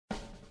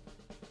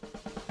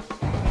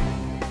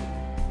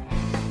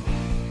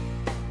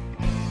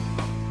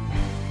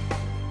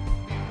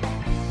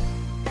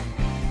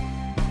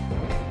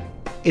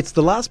It's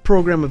the last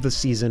program of the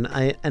season,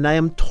 and I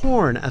am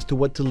torn as to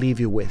what to leave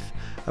you with.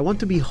 I want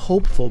to be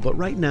hopeful, but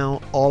right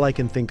now, all I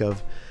can think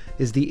of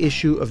is the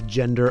issue of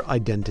gender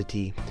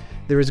identity.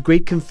 There is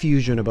great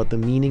confusion about the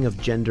meaning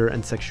of gender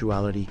and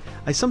sexuality.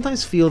 I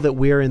sometimes feel that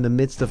we are in the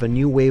midst of a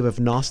new wave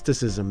of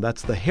Gnosticism.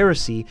 That's the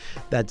heresy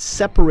that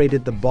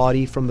separated the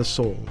body from the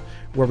soul,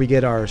 where we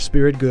get our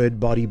spirit good,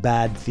 body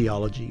bad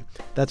theology.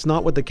 That's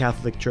not what the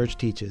Catholic Church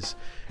teaches.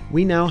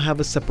 We now have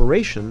a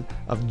separation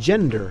of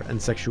gender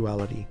and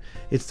sexuality.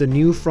 It's the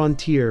new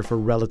frontier for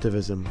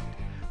relativism.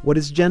 What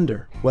is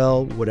gender?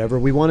 Well, whatever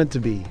we want it to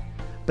be.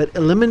 But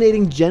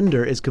eliminating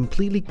gender is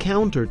completely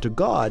counter to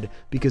God,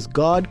 because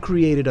God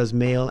created us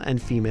male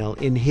and female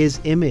in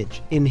His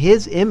image. In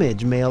His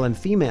image, male and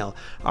female.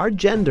 Our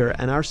gender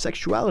and our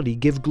sexuality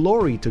give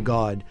glory to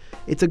God.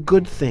 It's a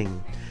good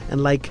thing.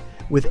 And like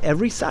with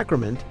every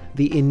sacrament,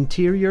 the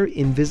interior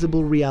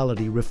invisible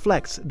reality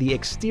reflects the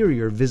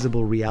exterior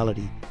visible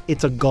reality.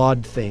 It's a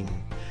God thing.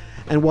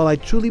 And while I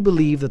truly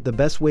believe that the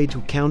best way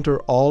to counter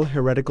all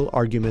heretical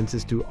arguments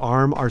is to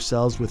arm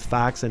ourselves with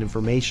facts and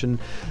information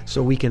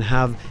so we can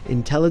have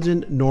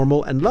intelligent,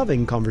 normal, and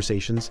loving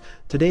conversations,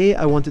 today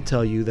I want to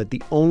tell you that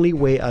the only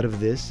way out of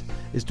this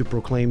is to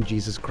proclaim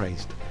Jesus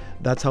Christ.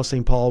 That's how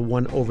St. Paul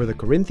won over the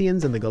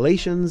Corinthians and the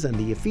Galatians and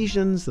the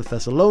Ephesians, the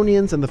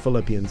Thessalonians and the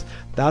Philippians.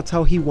 That's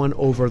how he won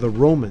over the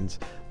Romans.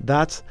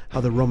 That's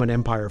how the Roman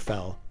Empire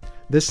fell.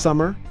 This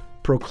summer,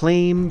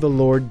 proclaim the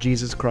Lord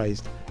Jesus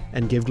Christ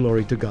and give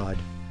glory to God.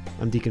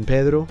 I'm Deacon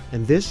Pedro,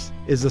 and this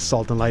is the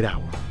Salt and Light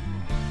Hour.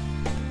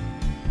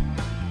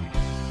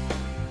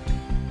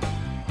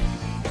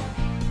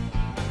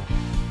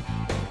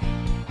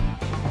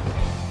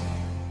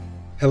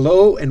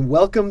 Hello, and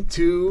welcome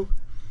to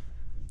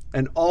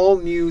an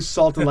all-new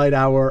Salt and Light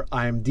Hour.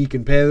 I'm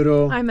Deacon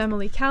Pedro. I'm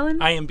Emily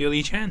Callan. I am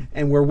Billy Chen.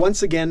 And we're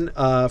once again,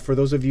 for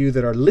those of you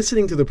that are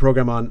listening to the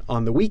program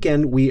on the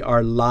weekend, we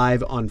are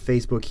live on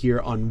Facebook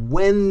here on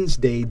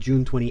Wednesday,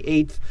 June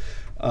 28th.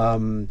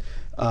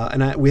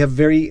 We have a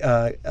very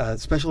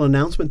special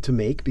announcement to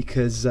make,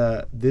 because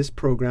this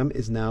program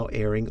is now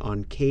airing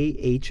on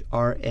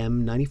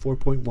KHRM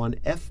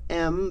 94.1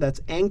 FM. That's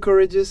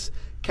Anchorage's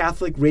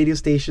Catholic radio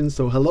station.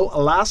 So hello,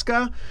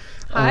 Alaska.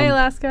 Hi,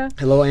 Alaska.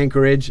 Hello,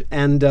 Anchorage.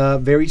 And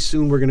very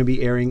soon we're going to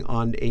be airing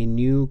on a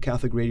new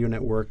Catholic radio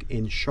network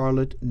in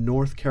Charlotte,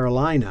 North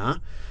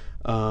Carolina.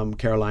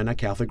 Carolina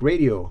Catholic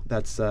Radio.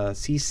 That's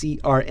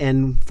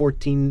CCRN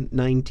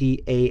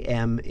 1490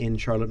 AM in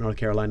Charlotte, North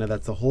Carolina.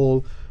 That's the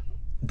whole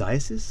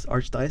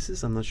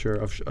archdiocese, I'm not sure,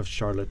 of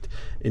Charlotte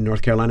in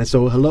North Carolina.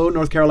 So hello,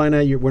 North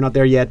Carolina. We're not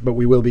there yet, but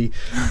we will be.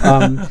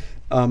 And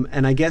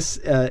I guess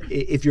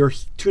if you're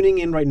tuning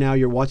in right now,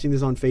 you're watching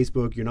this on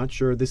Facebook, you're not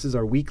sure, this is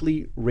our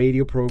weekly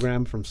radio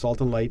program from Salt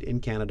and Light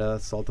in Canada,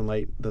 the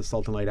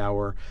Salt and Light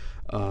Hour.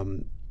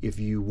 If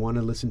you want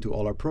to listen to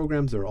all our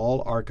programs, they're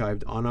all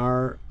archived on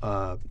our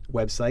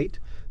website,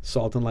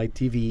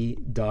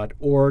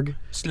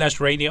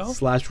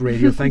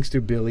 saltandlighttv.org/radio. Thanks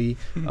to Billy.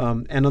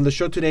 And on the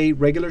show today,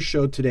 regular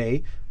show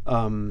today,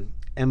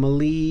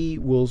 Emily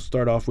will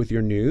start off with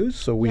your news.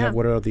 So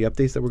what are the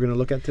updates that we're going to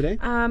look at today?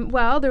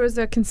 Well, there was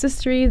a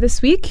consistory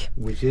this week.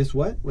 Which is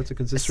what? What's a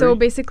consistory? So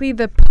basically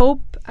the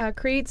Pope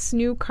creates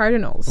new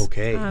cardinals.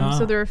 Okay.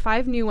 So there are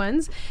 5 new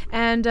ones.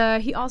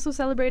 And he also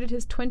celebrated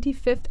his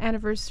 25th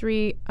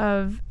anniversary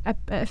of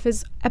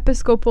his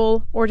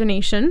episcopal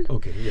ordination.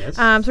 Okay, yes.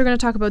 So we're going to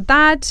talk about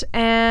that.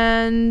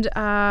 And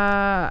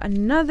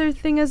another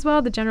thing as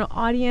well, the general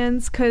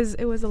audience, because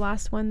it was the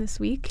last one this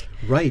week.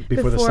 Right,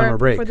 before the summer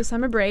break. Before the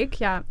summer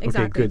break, yeah,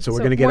 exactly. Okay, good. So we're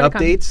going to get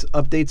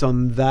updates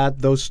on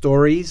those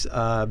stories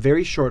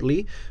very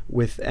shortly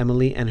with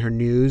Emily and her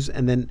news.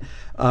 And then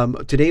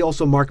today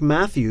also Mark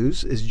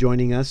Matthews is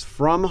joining us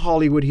from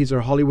Hollywood. He's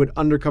our Hollywood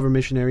undercover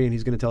missionary, and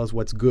he's going to tell us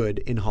what's good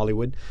in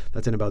Hollywood.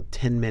 That's in about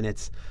 10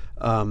 minutes.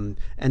 And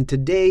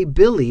today,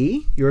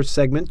 Billy, your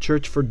segment,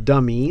 Church for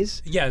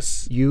Dummies.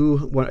 Yes.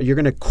 You're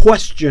going to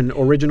question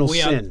original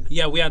sin.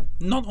 We are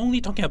not only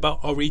talking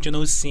about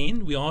original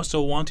sin, we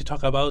also want to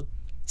talk about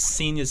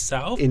sin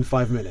itself. In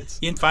 5 minutes.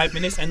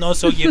 And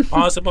also, if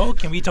possible,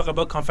 can we talk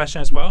about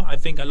confession as well? I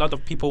think a lot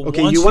of people want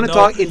to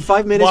talk in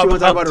 5 minutes, you want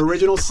to talk about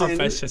original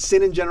confession.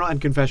 sin in general,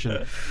 and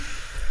confession.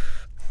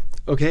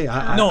 Okay.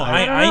 I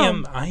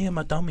am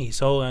a dummy,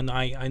 so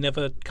I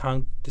never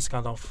count this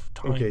kind of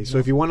time. Okay, so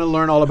if you want to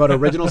learn all about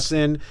original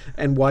sin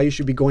and why you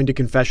should be going to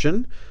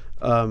confession,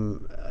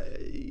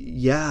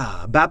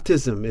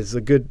 baptism is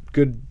a good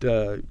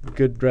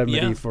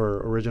remedy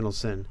for original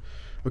sin.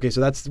 Okay,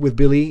 so that's with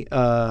Billy.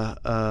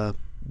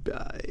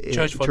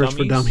 Church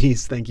for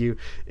Dummies. Thank you.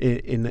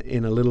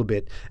 In a little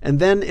bit, and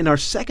then in our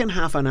second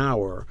half an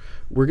hour,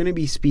 we're going to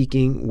be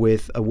speaking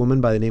with a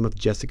woman by the name of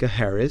Jessica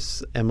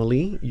Harris.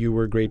 Emily, you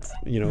were great.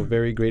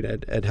 Very great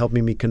at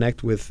helping me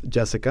connect with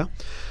Jessica.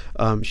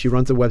 She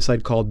runs a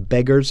website called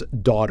Beggar's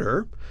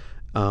Daughter,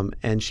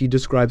 and she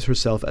describes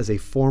herself as a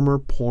former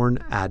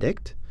porn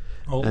addict.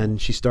 Oh.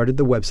 And she started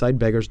the website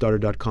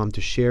beggarsdaughter.com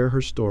to share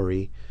her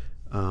story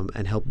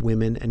and help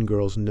women and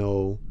girls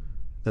know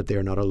that they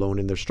are not alone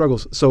in their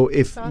struggles. So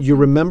if That's you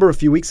awesome. remember a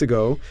few weeks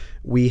ago,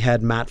 we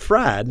had Matt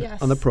Fradd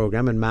Yes. on the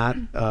program, and Matt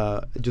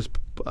just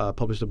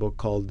published a book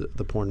called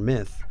The Porn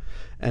Myth.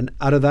 And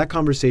out of that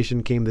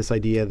conversation came this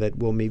idea that,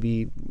 well,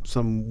 maybe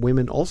some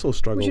women also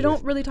struggle Which you with.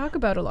 don't really talk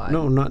about a lot.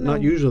 No,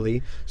 not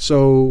usually.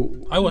 So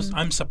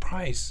I'm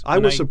surprised. I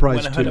when was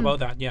surprised when I heard too. about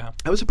that. Yeah.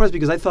 I was surprised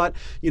because I thought,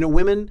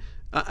 women,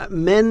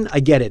 men, I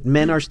get it.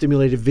 Men are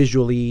stimulated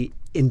visually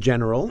in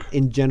general.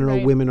 In general,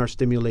 Right. women are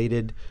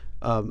stimulated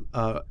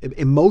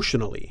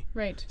emotionally.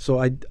 Right. So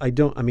I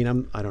don't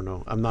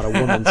know. I'm not a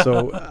woman.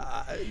 So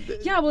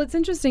Yeah, well, it's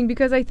interesting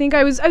because I think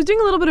I was doing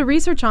a little bit of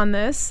research on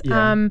this,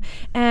 Yeah.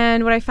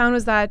 and what I found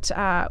was that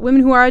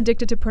women who are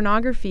addicted to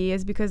pornography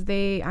is because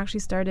they actually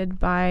started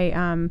by,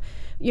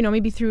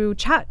 maybe through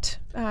chat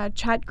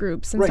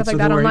groups and Right, stuff so like they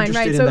that were online, interested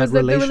right? in So it that was the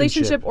relationship.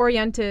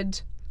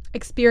 relationship-oriented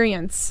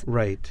experience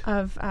right.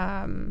 of,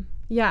 and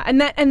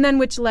then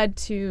which led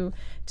to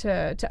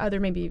other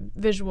maybe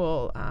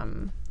visual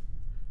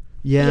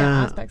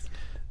Yeah. aspects.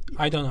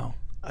 I don't know.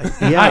 I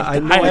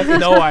know. I have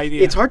no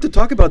idea. It's hard to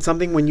talk about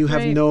something when you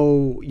have Right.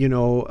 no,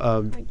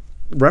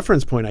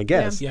 reference point, I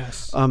guess.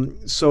 Yes.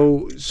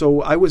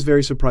 So I was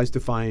very surprised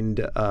to find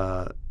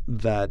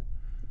that.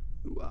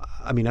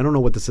 I mean, I don't know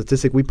what the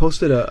statistic. We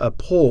posted a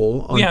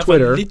poll on we have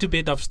Twitter. a little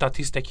bit of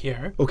statistic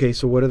here. Okay,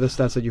 so what are the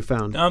stats that you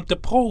found? The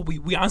poll,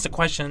 we asked a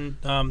question,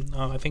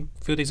 I think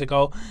a few days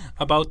ago,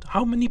 about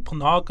how many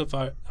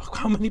pornography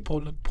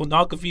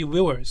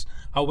viewers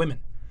are women.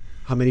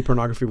 How many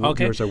pornography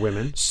Okay. viewers are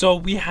women? So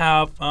we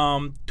have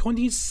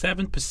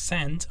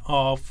 27%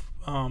 of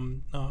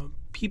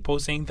people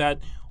saying that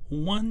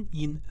 1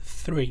 in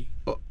 3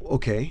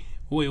 Okay.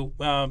 will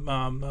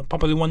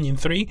probably 1 in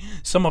 3.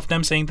 Some of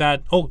them saying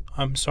that,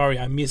 I'm sorry,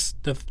 I missed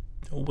with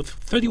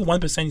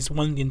 31% is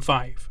 1 in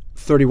 5.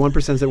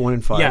 31% is at 1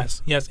 in 5.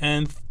 Yes,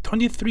 and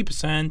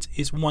 23%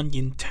 is 1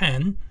 in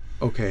 10,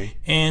 Okay.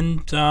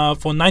 and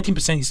for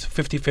 19% is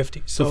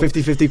 50-50. So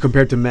 50-50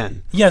 compared to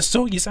men. Yes,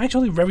 so it's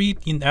actually very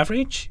in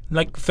average,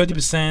 like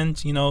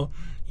 30%,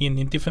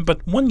 in different,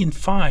 but 1 in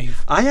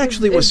 5. I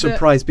actually was is the-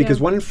 surprised because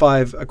yeah. 1 in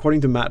 5,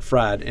 according to Matt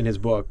Fradd in his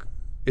book,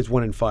 is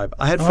 1 in 5.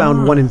 I had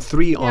found 1 in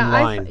 3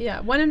 online.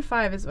 1 in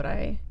 5 is what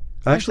I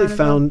I actually found as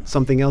well. found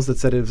something else that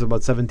said it was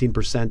about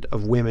 17%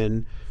 of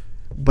women,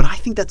 but I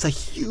think that's a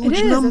huge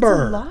It is.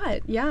 number. That's a lot.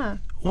 Yeah.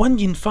 1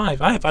 in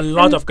 5. I have a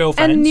lot of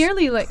girlfriends. And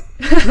nearly like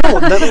No,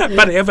 that-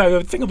 But if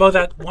I think about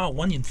that, wow,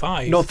 1 in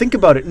 5. no, think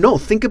about it. No,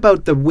 think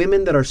about the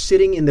women that are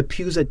sitting in the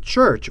pews at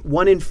church.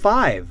 1 in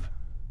 5.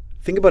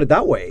 Think about it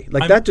that way.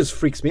 Like that just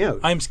freaks me out.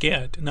 I'm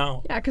scared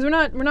now. yeah, because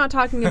we're not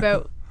talking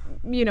about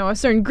a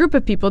certain group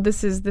of people.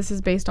 This is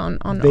based on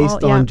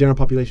Based all, on yeah. general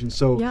population.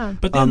 So Yeah.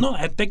 But they're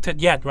not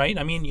addicted yet, right?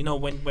 I mean,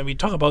 when we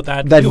talk about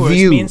that, That viewers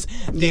view. means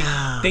they,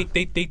 Yeah.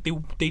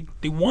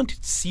 they want to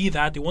see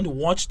that, they want to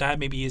watch that.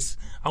 Maybe it's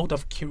out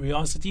of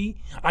curiosity.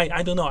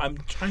 I don't know. I'm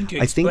trying to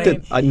I think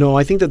explain. that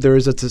I think that there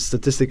is a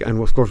statistic,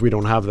 and of course we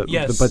don't have that.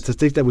 Yes. But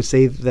statistic that would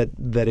say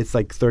that it's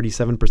like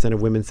 37%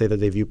 of women say that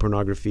they view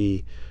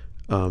pornography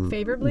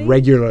Favorably?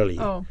 regularly.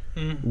 Oh,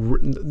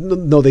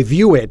 No, they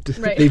view it.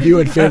 Right. They view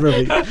it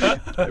favorably,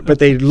 but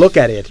they look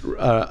at it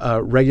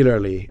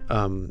regularly.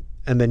 And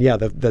then,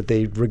 that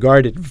they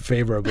regard it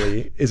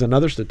favorably is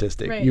another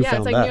statistic. right. You Yeah,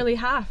 found it's like that. nearly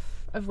half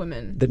of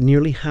women. That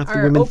nearly half the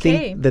are women okay,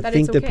 think that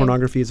it's that okay.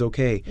 pornography is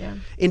okay. Yeah.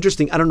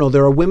 Interesting. I don't know.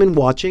 There are women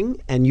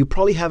watching, and you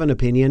probably have an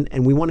opinion,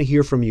 and we want to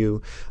hear from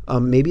you.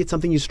 Maybe it's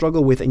something you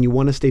struggle with, and you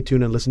want to stay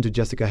tuned and listen to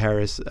Jessica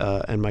Harris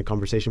and my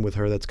conversation with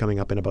her that's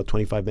coming up in about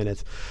 25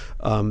 minutes.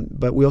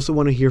 But we also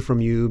want to hear from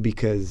you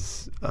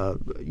because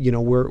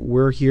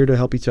we're here to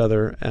help each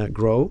other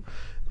grow.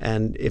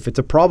 And if it's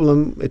a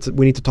problem,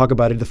 we need to talk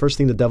about it. The first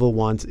thing the devil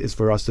wants is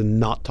for us to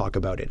not talk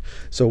about it.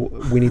 So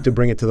we need to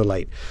bring it to the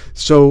light.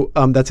 So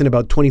that's in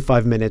about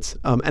 25 minutes.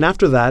 And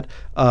after that,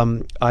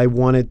 I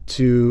wanted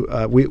to,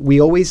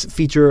 we always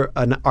feature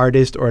an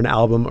artist or an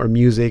album or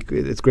music.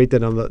 It's great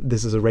that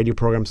this is a radio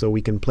program so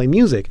we can play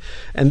music.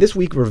 And this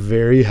week we're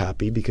very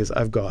happy because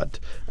I've got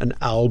an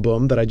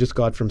album that I just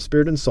got from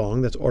Spirit and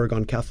Song. That's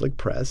Oregon Catholic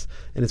Press.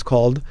 And it's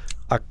called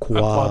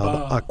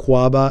Akwaaba.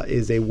 Akwaaba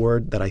is a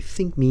word that I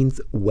think means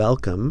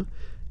welcome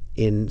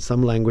in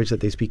some language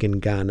that they speak in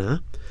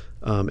Ghana.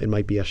 It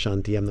might be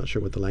Ashanti. I'm not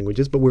sure what the language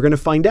is, but we're going to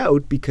find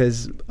out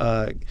because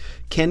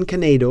Ken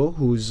Canedo,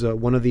 who's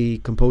one of the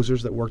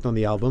composers that worked on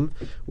the album,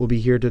 will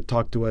be here to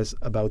talk to us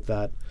about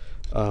that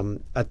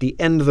at the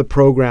end of the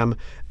program.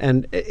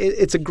 And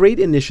it's a great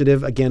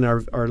initiative. Again,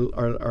 our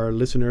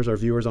listeners, our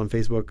viewers on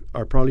Facebook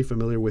are probably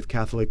familiar with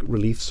Catholic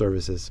Relief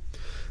Services.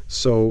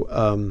 So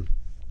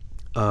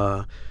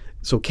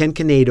Ken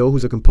Canedo,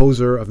 who's a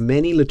composer of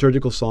many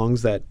liturgical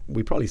songs that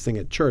we probably sing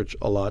at church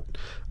a lot,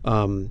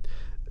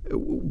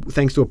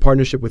 thanks to a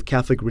partnership with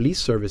Catholic Relief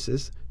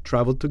Services,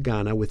 traveled to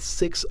Ghana with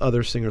 6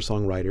 other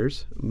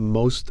singer-songwriters,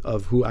 most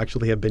of who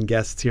actually have been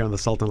guests here on the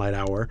Salt and Light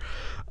Hour.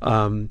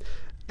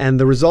 And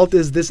the result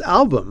is this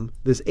album,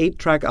 this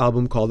 8-track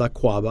album called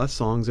Akwaaba,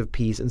 Songs of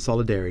Peace and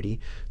Solidarity,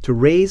 to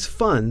raise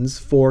funds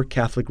for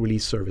Catholic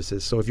Relief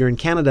Services. So if you're in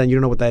Canada and you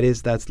don't know what that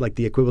is, that's like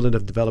the equivalent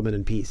of Development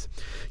and Peace,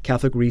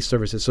 Catholic Relief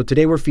Services. So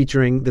today we're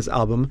featuring this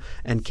album,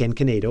 and Ken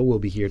Canedo will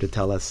be here to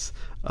tell us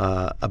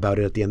about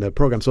it at the end of the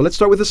program. So let's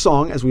start with a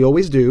song, as we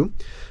always do,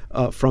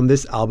 from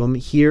this album.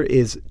 Here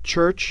is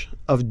Church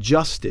of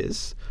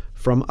Justice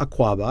from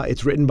Akwaaba.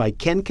 It's written by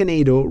Ken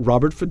Canedo,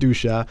 Robert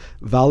Fiducia,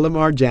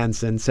 Valdemar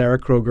Jansen, Sarah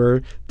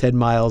Kroger, Ted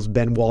Miles,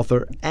 Ben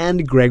Walther,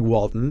 and Greg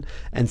Walton.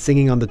 And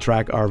singing on the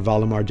track are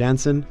Valdemar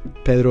Jansen,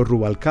 Pedro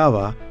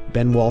Rubalcaba,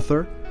 Ben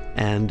Walther,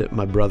 and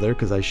my brother,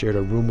 because I shared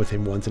a room with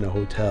him once in a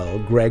hotel,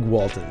 Greg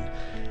Walton.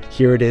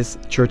 Here it is,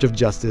 Church of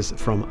Justice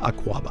from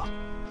Akwaaba.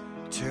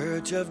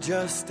 Church of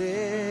Justice,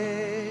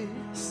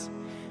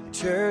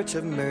 Church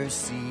of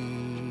Mercy,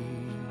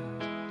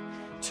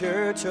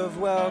 Church of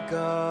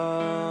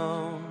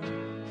welcome,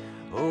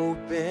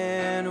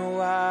 open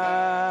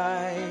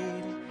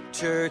wide,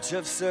 Church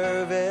of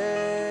service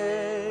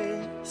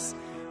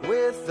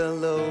with the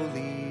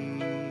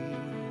lowly,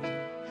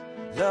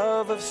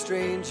 love of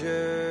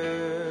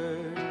stranger,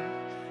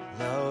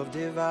 love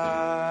divine.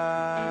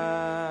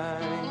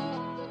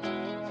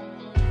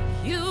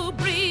 You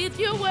breathe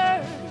your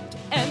word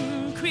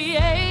and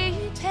created.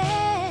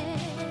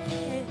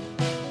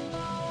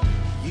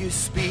 You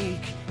speak,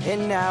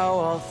 and now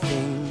all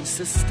things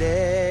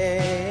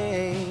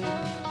sustain.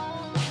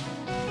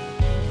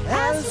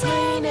 As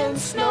rain and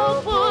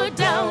snow pour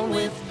down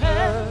with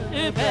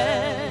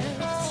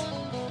purpose,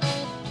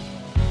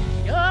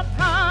 your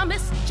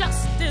promise,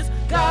 justice,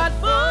 God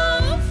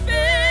fulfill.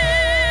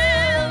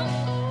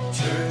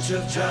 Church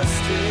of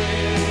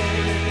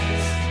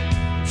justice,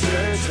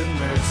 Church of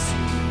mercy,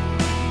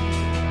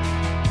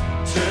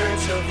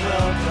 Church of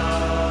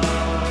welcome,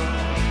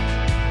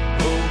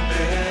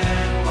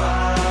 open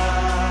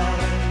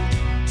wide,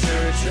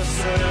 Church of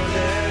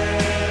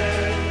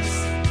service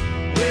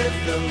with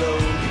the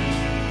lowly,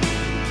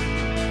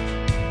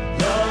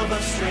 love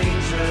of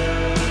stranger,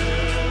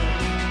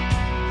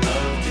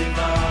 love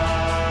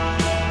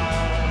divine.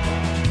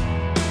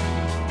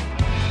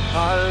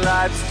 Our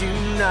lives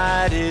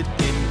united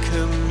in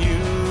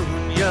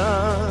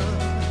communion,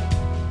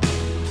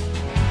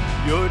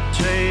 your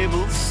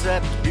table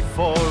set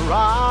before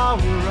our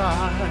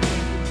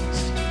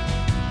eyes.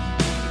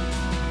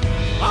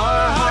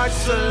 Our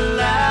hearts are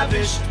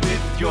lavished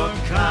with your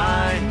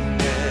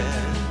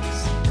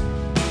kindness.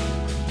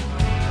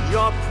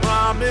 Your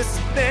promise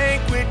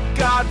banquet,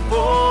 God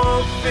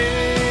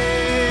fulfill.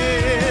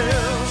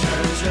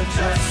 Church of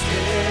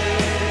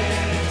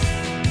justice,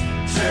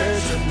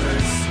 Church of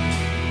mercy,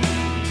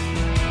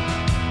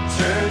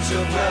 Church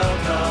of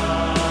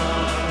welcome,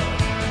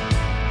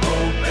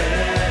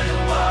 open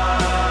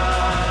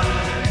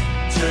wide,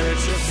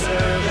 Church of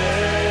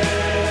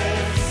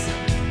service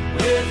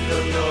with the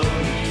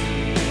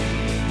lowly,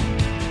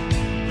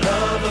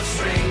 love of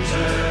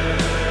stranger,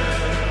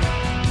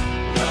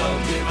 love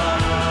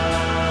divine.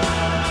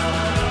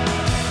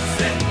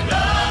 Send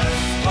us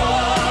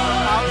for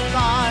our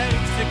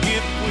lives, the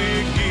gift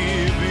we're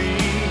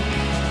giving.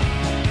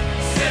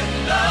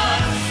 Send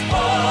us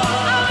for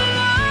Our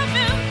love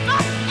in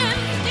thought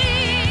and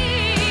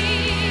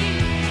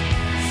deed.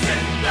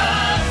 Send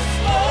us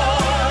for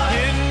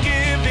in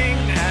giving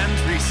and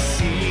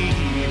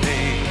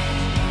receiving.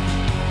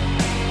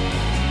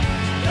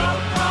 Your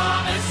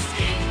promised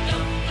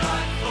kingdom,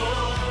 God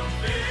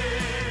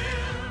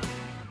fulfill.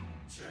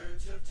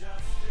 Church of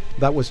justice.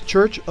 That was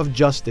Church of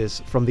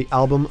Justice from the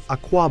album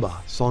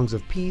Akwaaba, Songs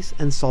of Peace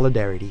and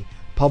Solidarity,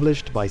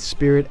 published by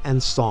Spirit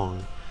and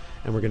Song.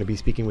 And we're going to be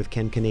speaking with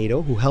Ken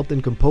Canedo, who helped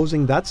in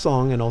composing that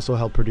song and also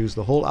helped produce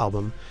the whole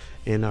album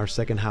in our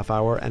second half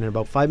hour. And in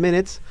about 5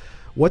 minutes,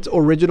 what's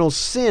original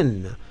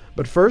sin?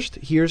 But first,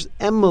 here's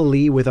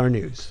Emily with our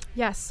news.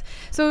 Yes.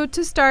 So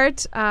to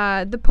start,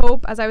 the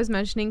Pope, as I was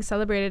mentioning,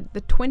 celebrated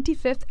the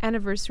 25th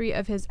anniversary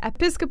of his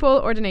episcopal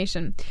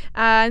ordination.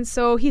 And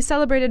so he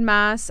celebrated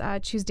Mass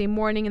Tuesday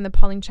morning in the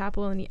Pauline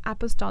Chapel in the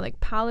Apostolic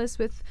Palace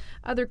with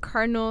other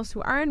cardinals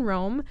who are in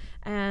Rome.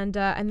 And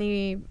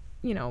they,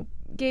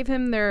 gave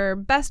him their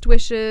best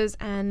wishes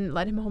and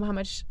let him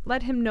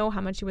know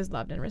how much he was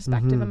loved and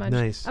respected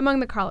nice.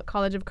 among the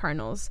College of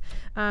Cardinals.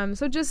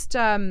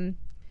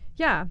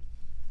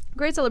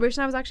 Great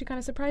celebration. I was actually kind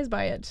of surprised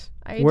by it.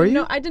 I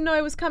didn't know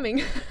it was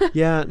coming.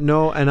 Yeah,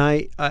 no, and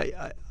I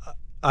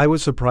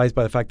was surprised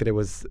by the fact that it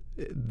was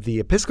the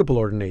Episcopal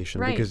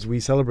ordination, Right. because we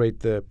celebrate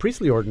the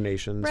priestly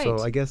ordination. Right. So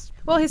I guess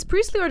Well, his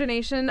priestly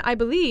ordination, I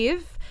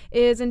believe,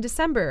 is in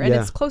December, and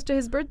Yeah. it's close to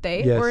his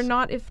birthday, Yes. or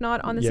not, if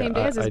not on the Yeah, same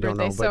day as his I don't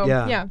birthday. know, but So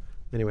yeah.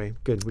 anyway,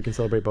 good. We can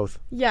celebrate both.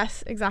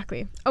 Yes,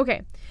 exactly.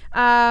 Okay.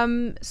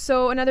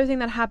 So another thing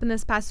that happened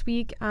this past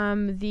week,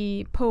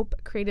 the Pope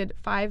created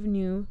 5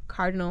 new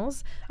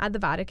cardinals at the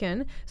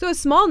Vatican. So a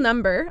small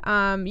number,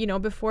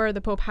 before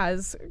the Pope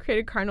has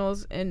created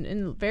cardinals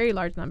in very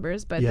large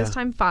numbers, but this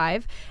time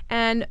 5.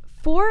 And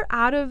 4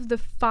 out of the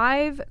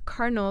 5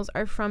 cardinals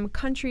are from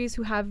countries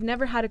who have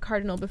never had a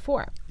cardinal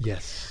before.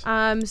 Yes.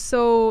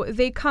 So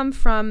they come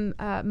from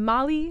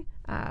Mali,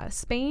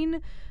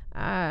 Spain,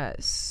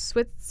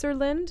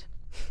 Switzerland,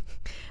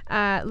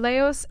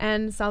 Laos,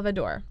 and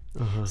Salvador.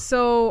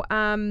 So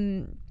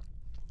in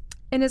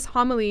his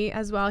homily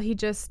as well,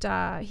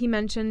 he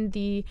mentioned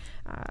the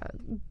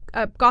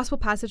gospel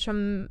passage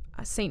from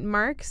St.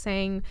 Mark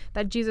saying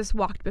that Jesus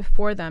walked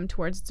before them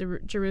towards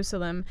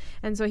Jerusalem.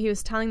 And so he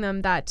was telling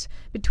them that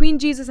between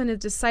Jesus and his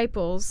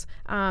disciples,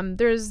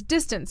 there's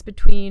distance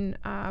between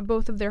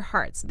both of their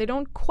hearts. They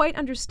don't quite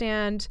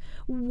understand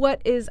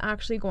what is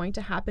actually going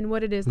to happen,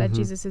 what it is that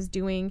Jesus is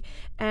doing.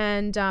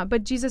 And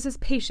but Jesus is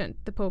patient,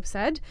 the Pope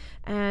said,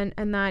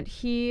 and that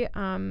he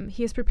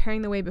is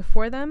preparing the way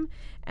before them,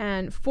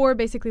 and for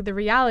basically the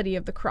reality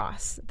of the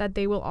cross that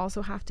they will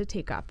also have to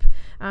take up.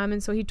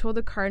 And so he told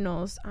the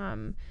cardinals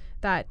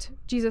that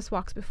Jesus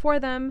walks before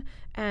them,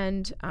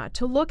 and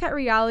to look at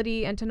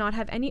reality and to not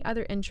have any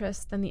other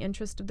interest than the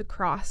interest of the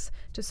cross,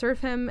 to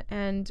serve him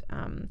and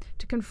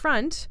to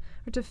confront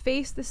or to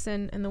face the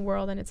sin in the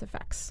world and its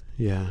effects.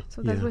 Yeah.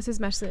 So that was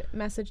his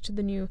message to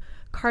the new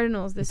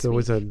cardinals this week.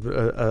 It's week.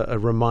 always a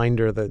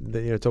reminder that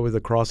it's always the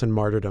cross and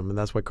martyrdom, and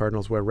that's why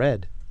cardinals wear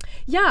red.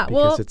 Yeah,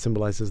 because it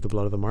symbolizes the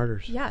blood of the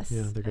martyrs. Yes.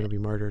 Yeah, they're going to be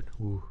martyred.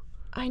 Ooh.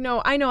 I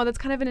know. That's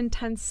kind of an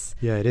intense.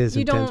 Yeah, it is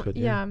intense, but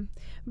yeah.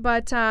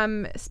 But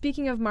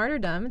speaking of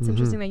martyrdom, it's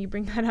interesting that you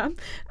bring that up.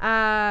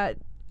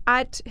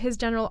 At his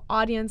general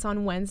audience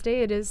on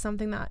Wednesday, it is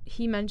something that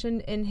he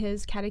mentioned in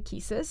his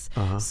catechesis.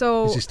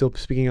 So is he still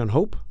speaking on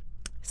hope?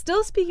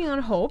 Still speaking on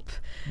hope,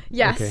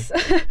 yes.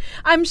 Okay.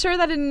 I'm sure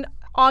that in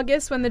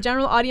August, when the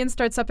general audience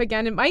starts up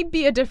again, it might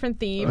be a different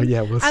theme. Oh,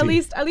 yeah, we'll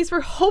see. At least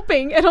we're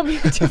hoping it'll be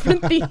a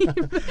different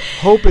theme.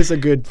 Hope is a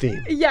good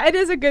theme. Yeah, it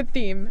is a good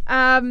theme.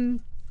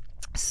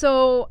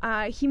 So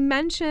he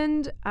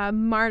mentioned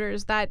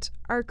martyrs, that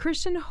our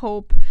Christian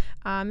hope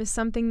is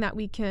something that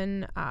we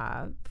can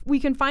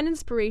find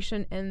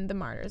inspiration in the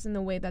martyrs, in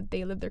the way that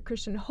they live their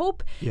Christian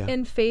hope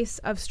in face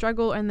of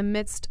struggle or in the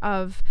midst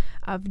of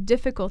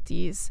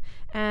difficulties,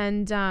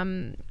 and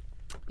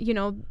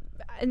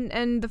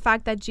and the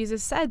fact that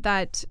Jesus said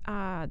that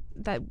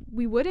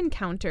we would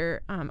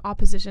encounter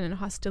opposition and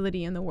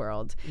hostility in the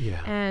world,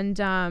 and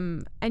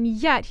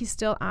yet he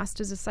still asked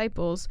his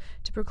disciples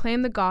to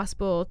proclaim the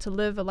gospel, to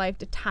live a life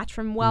detached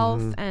from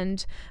wealth,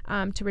 and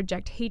to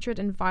reject hatred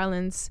and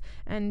violence,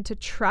 and to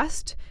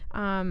trust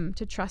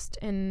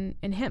in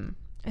him,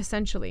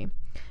 essentially.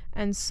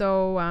 And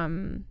so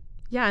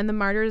and the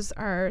martyrs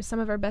are some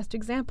of our best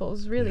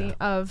examples, really,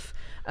 of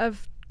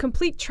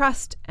complete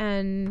trust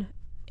in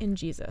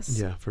Jesus.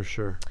 Yeah, for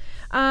sure.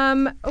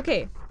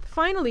 Okay,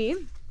 finally,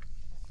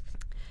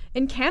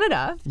 in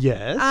Canada.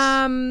 Yes.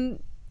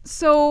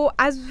 So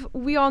as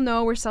we all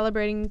know, we're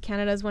celebrating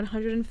Canada's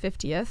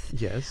 150th.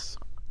 Yes.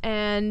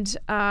 And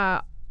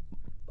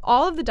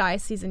all of the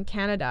dioceses in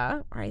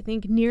Canada, or I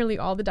think nearly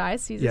all the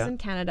dioceses in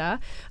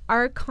Canada,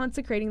 are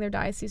consecrating their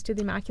diocese to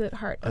the Immaculate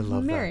Heart of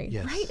Mary. That.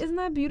 Yes. Right? Isn't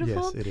that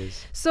beautiful? Yes, it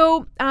is.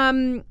 So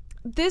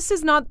this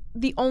is not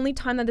the only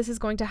time that this is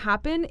going to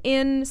happen.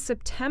 In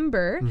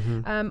September,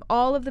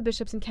 all of the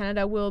bishops in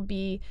Canada will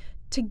be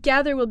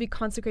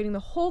consecrating the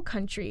whole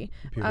country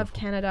of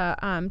Canada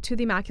to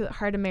the Immaculate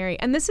Heart of Mary.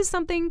 And this is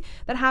something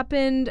that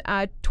happened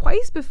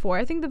twice before.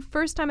 I think the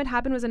first time it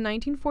happened was in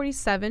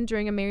 1947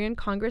 during a Marian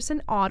Congress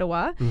in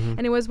Ottawa.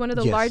 And it was one of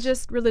the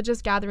largest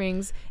religious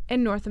gatherings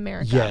in North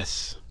America.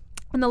 Yes.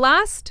 And the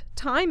last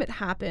time it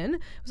happened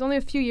was only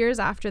a few years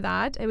after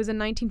that. It was in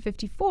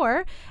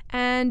 1954,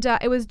 and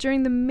it was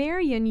during the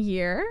Marian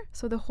year,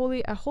 so a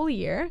holy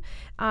year,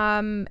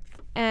 and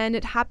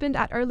it happened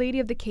at Our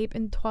Lady of the Cape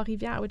in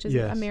Trois-Rivières, which is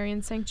a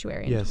Marian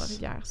sanctuary in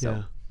Trois-Rivières.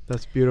 So.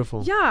 That's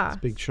beautiful. Yeah. It's a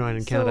big shrine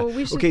in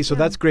Canada. So so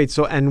that's great.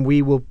 So, and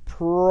we will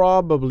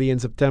probably in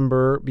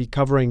September be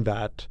covering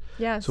that.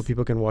 Yes. So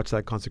people can watch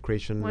that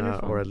consecration,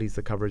 or at least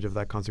the coverage of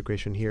that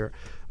consecration here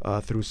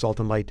through Salt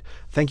and Light.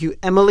 Thank you,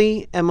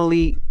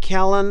 Emily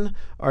Callan,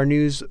 our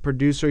news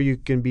producer. You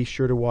can be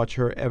sure to watch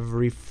her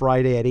every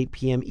Friday at 8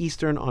 p.m.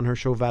 Eastern on her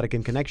show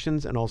Vatican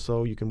Connections. And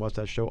also you can watch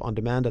that show on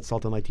demand at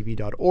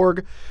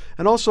saltandlighttv.org.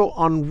 And also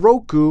on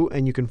Roku,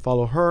 and you can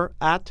follow her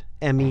at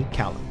Emmy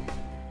Callan.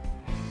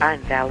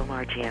 I'm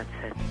Valimar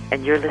Jansen,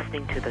 and you're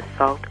listening to the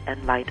Salt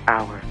and Light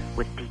Hour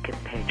with Deacon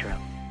Pedro.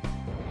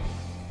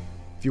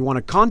 If you want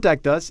to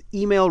contact us,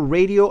 email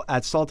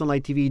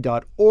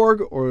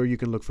radio@saltandlighttv.org, or you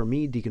can look for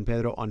me, Deacon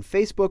Pedro, on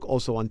Facebook,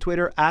 also on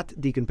Twitter at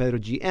Deacon Pedro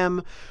GM,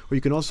 or you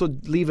can also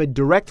leave a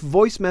direct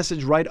voice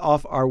message right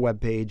off our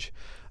webpage,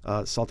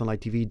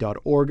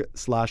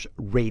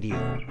 saltandlighttv.org/radio.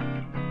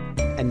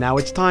 And now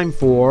it's time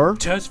for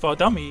Church for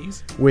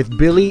Dummies with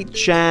Billy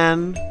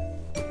Chan.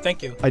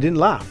 Thank you. I didn't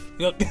laugh.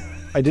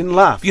 I didn't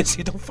laugh. Because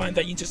you don't find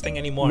that interesting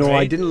anymore, No,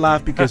 right? I didn't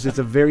laugh because it's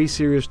a very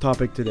serious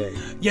topic today.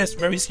 Yes,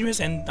 very serious,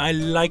 and I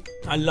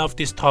love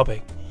this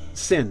topic.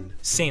 Sin.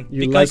 Sin.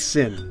 You because like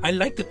sin. I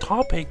like the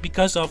topic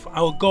because of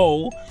our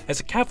goal as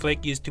a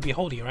Catholic is to be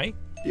holy, right?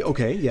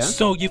 Okay, yeah.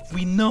 So if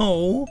we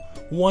know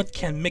what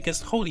can make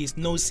us holy is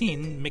no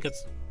sin, make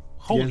us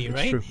holy, yeah, it's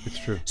right? True. It's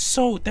true.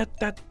 So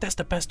that's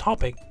the best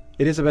topic.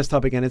 It is the best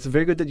topic, and it's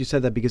very good that you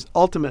said that because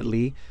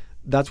ultimately,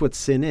 that's what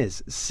sin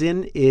is.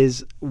 Sin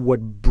is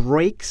what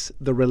breaks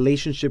the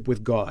relationship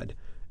with God.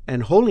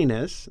 And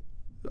holiness,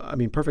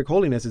 perfect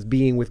holiness is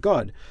being with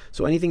God.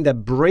 So anything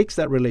that breaks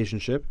that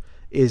relationship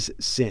is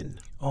sin.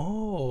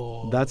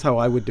 Oh. That's how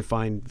I would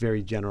define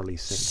very generally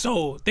sin.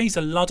 So there's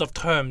a lot of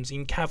terms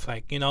in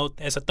Catholic,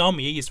 as a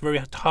dummy, it's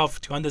very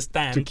tough to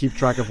understand. To keep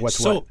track of what's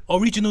so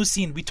what. Original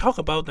sin, we talk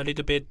about a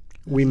little bit.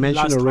 We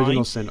mentioned last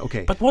original time, sin.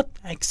 Okay. But what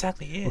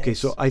exactly is? Okay,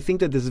 so I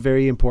think that this is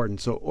very important.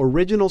 So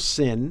original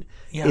sin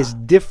Yeah. is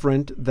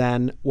different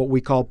than what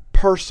we call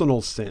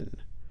personal sin.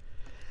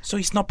 So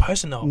it's not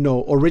personal.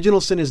 No,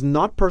 original sin is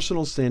not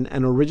personal sin,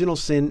 and original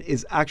sin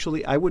is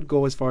actually, I would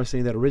go as far as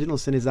saying that original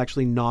sin is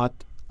actually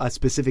not a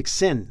specific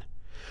sin.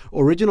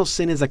 Original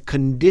sin is a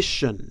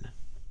condition.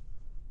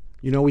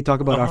 We talk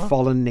about our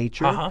fallen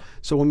nature.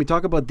 So when we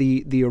talk about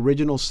the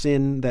original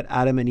sin that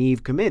Adam and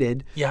Eve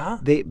committed, Yeah.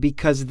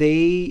 because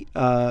they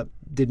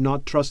did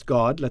not trust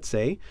God, let's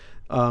say,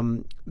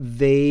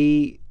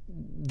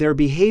 their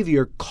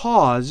behavior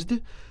caused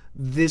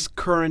this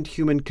current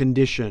human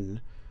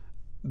condition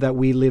that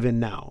we live in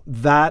now.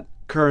 That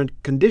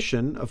current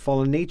condition of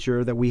fallen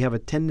nature that we have a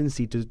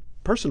tendency to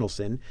personal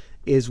sin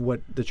is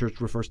what the church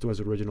refers to as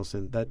original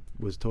sin. That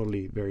was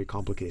totally very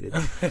complicated.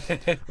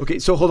 Okay,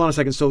 so hold on a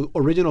second. So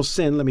original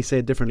sin, let me say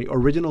it differently.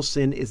 Original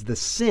sin is the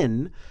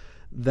sin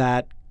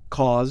that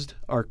caused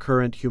our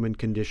current human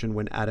condition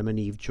when Adam and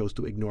Eve chose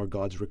to ignore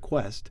God's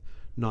request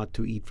not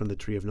to eat from the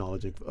tree of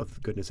knowledge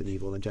of goodness and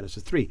evil in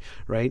Genesis 3,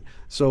 right?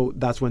 So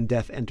that's when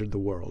death entered the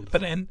world.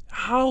 But and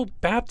how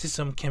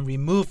baptism can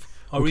remove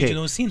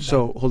original sin? then?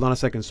 So hold on a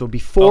second. So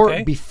before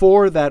Okay.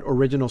 before that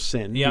original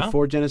sin, Yeah.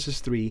 before Genesis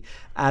 3,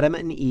 Adam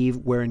and Eve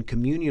were in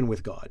communion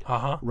with God,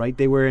 Uh-huh. right?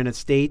 They were in a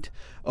state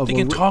of They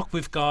can talk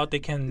with God. They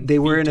can. they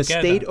were be in a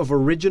together. state of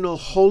original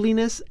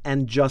holiness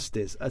and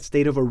justice, a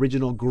state of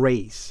original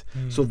grace.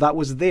 So that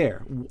was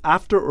there.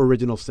 After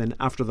original sin,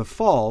 after the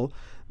fall,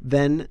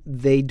 then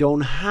they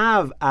don't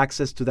have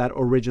access to that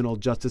original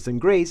justice and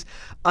grace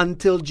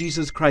until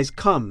Jesus Christ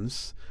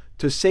comes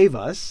to save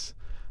us,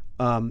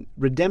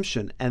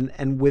 redemption.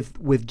 And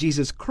with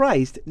Jesus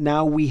Christ,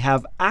 now we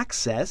have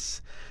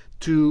access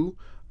to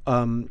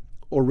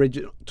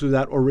to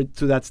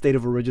that state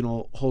of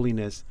original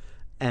holiness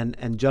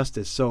and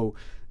justice. So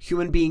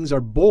human beings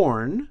are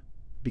born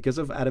because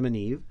of Adam and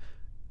Eve,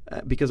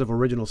 because of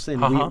original sin.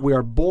 We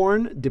are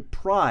born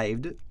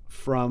deprived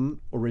from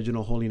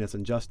original holiness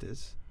and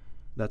justice.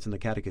 That's in the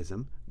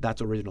Catechism.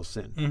 That's original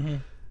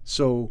sin.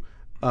 So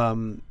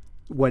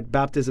what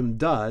baptism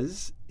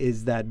does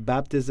is that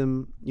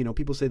baptism,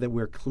 people say that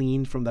we're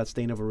cleaned from that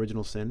stain of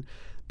original sin.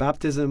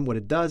 Baptism, what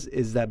it does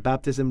is that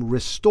baptism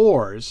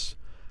restores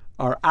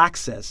our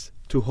access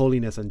to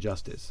holiness and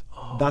justice.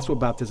 That's what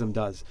baptism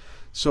does.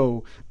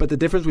 So, but the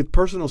difference with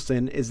personal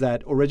sin is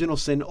that original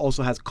sin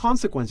also has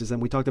consequences,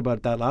 and we talked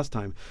about that last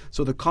time.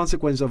 So the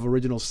consequence of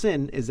original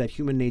sin is that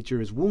human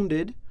nature is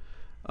wounded,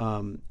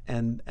 and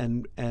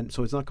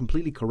so it's not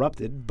completely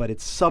corrupted, but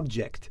it's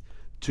subject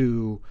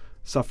to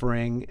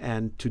suffering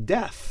and to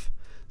death.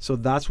 So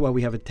that's why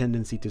we have a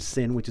tendency to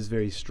sin, which is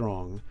very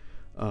strong.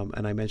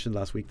 And I mentioned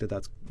last week that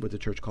that's what the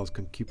church calls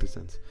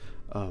concupiscence.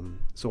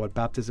 So at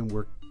baptism,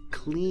 we're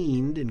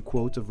cleaned, in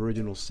quotes, of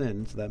original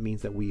sin. So that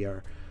means that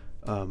we're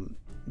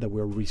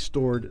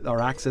restored.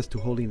 Our access to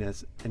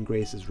holiness and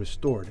grace is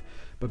restored.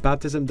 But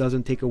baptism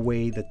doesn't take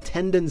away the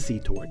tendency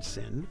towards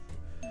sin.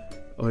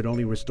 It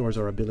only restores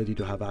our ability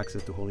to have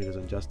access to holiness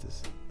and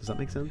justice. Does that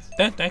make sense?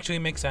 That actually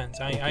makes sense.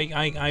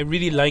 I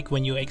really like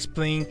when you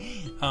explain,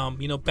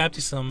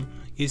 baptism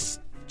is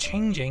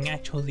changing,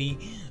 actually,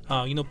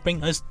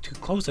 bring us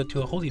closer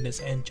to holiness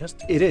and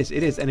justice. It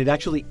is. And it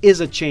actually is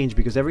a change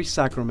because every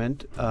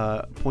sacrament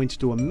points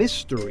to a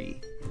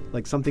mystery,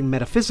 like something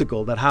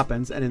metaphysical that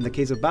happens. And in the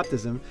case of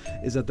baptism,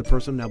 is that the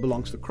person now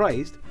belongs to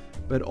Christ,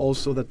 but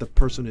also that the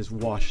person is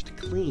washed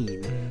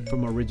clean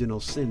from original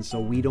sin.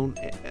 So we don't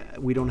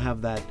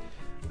have that.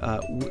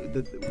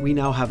 We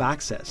now have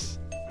access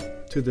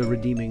to the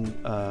redeeming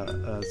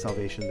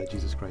salvation that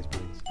Jesus Christ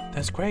brings.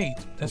 That's great.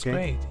 That's Okay?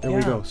 great. There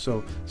we go.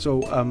 So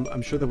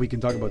I'm sure that we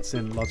can talk about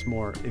sin lots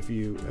more if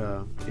you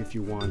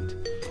want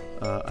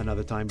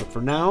another time. But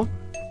for now,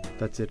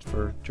 that's it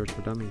for Church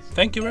for Dummies.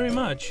 Thank you very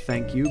much.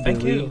 Thank you,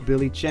 Thank Billy. you.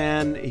 Billy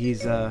Chan.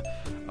 He's our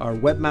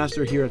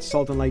webmaster here at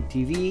Salt and Light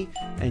TV,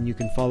 and you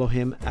can follow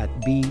him at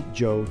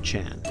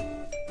bjoechan.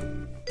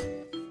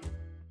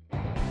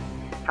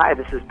 Hi,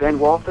 this is Ben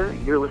Walther.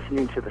 You're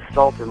listening to the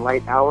Salt and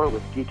Light Hour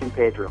with Deacon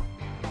Pedro.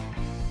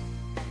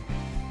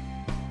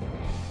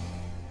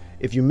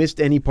 If you missed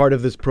any part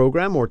of this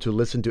program or to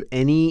listen to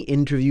any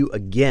interview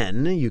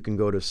again, you can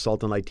go to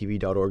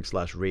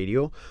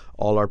saltandlighttv.org/radio.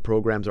 All our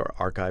programs are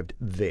archived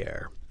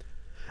there.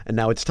 And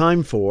now it's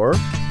time for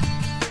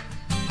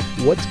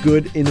What's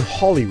Good in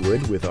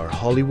Hollywood with our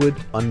Hollywood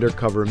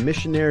undercover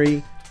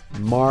missionary,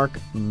 Mark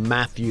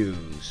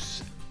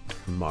Matthews.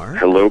 Mark?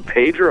 Hello,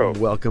 Pedro.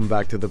 Welcome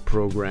back to the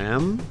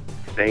program.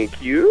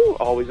 Thank you.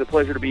 Always a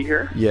pleasure to be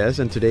here. Yes,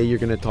 and today you're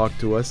going to talk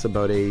to us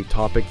about a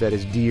topic that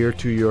is dear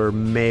to your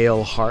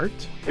male heart.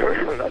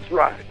 That's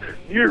right.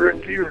 Near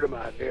and dear to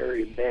my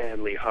very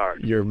manly heart.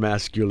 Your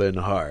masculine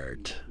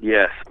heart.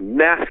 Yes,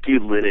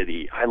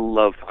 masculinity. I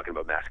love talking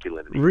about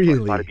masculinity.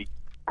 Really? I thought it'd be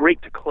great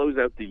to close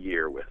out the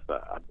year with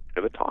a bit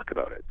of a talk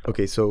about it.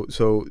 Okay, so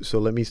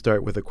let me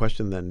start with a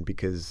question then,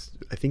 because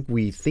I think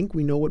we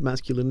know what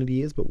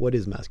masculinity is, but what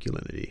is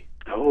masculinity?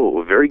 Oh,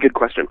 a very good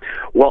question.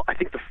 Well, I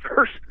think the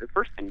first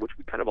thing, which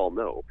we kind of all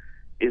know,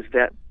 is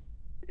that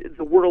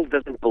the world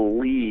doesn't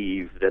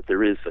believe that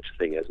there is such a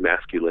thing as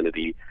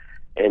masculinity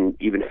and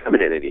even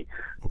femininity.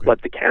 Okay.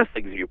 But the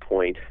Catholic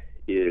viewpoint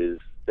is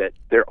that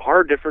there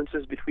are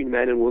differences between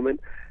men and women,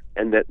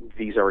 and that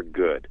these are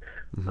good.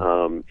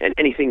 Mm-hmm. And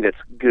anything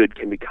that's good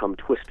can become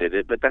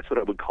twisted, but that's what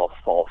I would call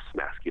false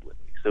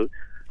masculinity. So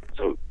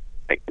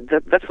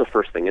that's the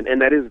first thing,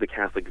 and that is the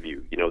Catholic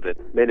view, that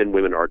men and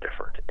women are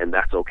different, and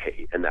that's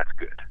okay, and that's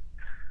good.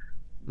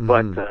 Mm-hmm.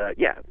 But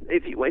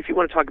if you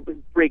want to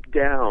break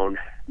down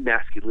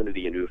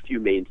masculinity into a few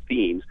main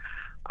themes,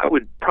 I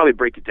would probably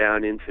break it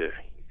down into,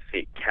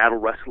 say, cattle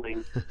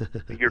wrestling,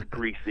 beard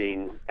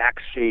greasing,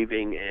 axe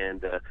shaving,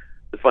 and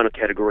the final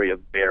category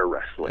of bear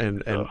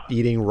wrestling. And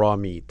eating raw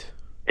meat.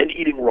 And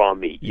eating raw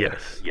meat,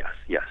 yes.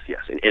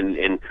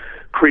 And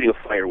creating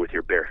a fire with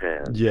your bare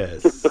hands.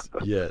 Yes,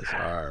 yes.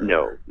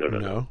 No.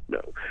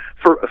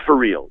 For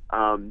real.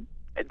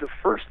 The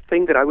first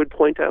thing that I would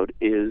point out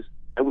is,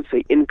 I would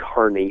say,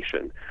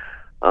 incarnation.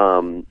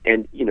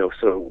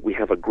 So we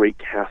have a great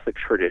Catholic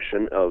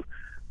tradition of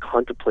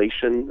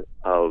contemplation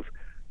of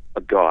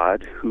a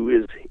God who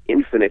is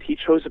infinite. He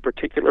chose a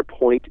particular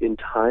point in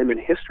time and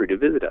history to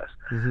visit us.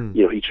 Mm-hmm.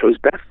 He chose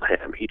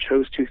Bethlehem. He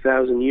chose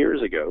 2,000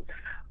 years ago.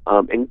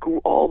 And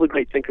all the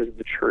great thinkers of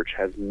the church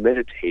has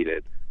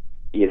meditated,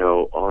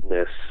 on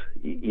this.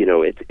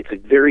 It's a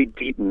very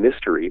deep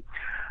mystery,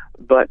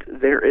 but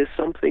there's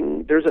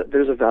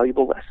a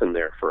valuable lesson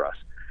there for us,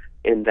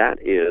 and that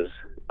is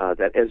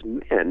that as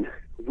men,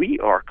 we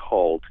are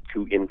called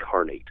to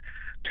incarnate,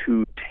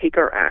 to take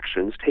our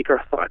actions, take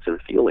our thoughts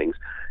and feelings,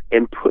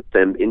 and put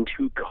them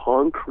into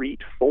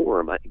concrete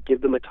form,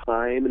 give them a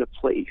time and a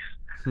place.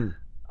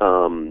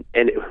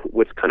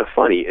 What's kind of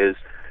funny is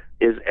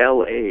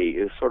L.A.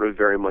 is sort of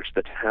very much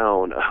the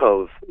town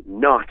of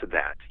not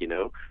that,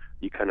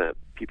 You kind of,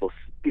 people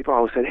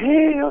always said,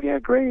 hey, oh yeah,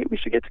 great, we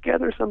should get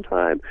together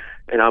sometime.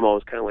 And I'm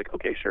always kind of like,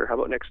 okay, sure, how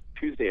about next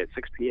Tuesday at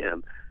 6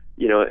 p.m.?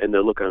 And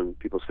the look on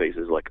people's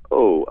faces like,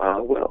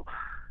 well,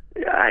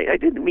 I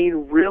didn't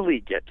mean really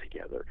get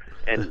together.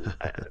 And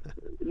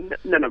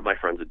none of my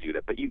friends would do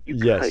that, but you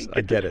yes, kind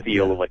of get it.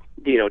 Feel like,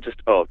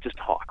 just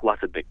talk,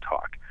 lots of big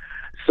talk.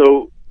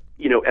 So,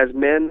 as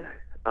men,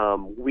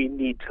 we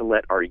need to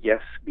let our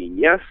yes mean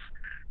yes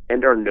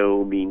and our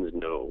no means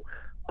no.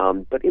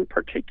 But in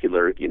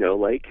particular,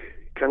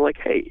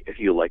 hey, if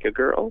you like a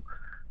girl,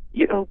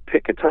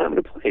 pick a time and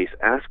a place,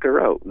 ask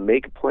her out,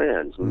 make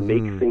plans,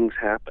 make things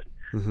happen.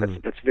 Mm-hmm.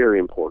 That's very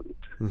important.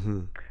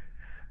 Mm-hmm.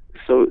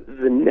 So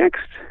the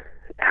next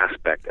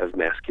aspect of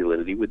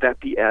masculinity, would that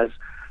be as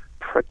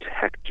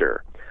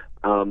protector?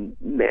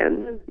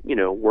 Men,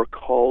 we're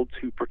called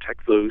to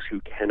protect those who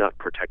cannot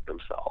protect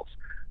themselves.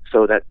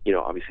 So that,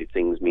 obviously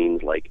things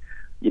means like,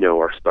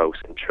 our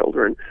spouse and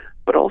children,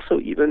 but also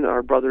even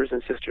our brothers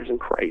and sisters in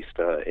Christ,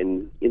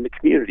 in the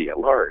community at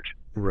large.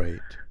 Right.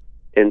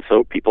 And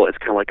so it's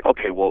kind of like,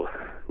 okay, well,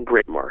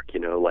 great, Mark,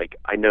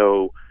 I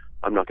know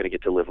I'm not going to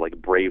get to live like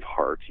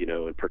Braveheart,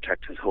 and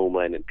protect his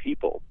homeland and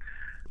people.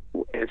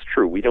 And it's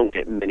true, we don't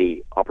get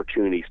many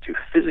opportunities to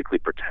physically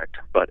protect,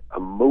 but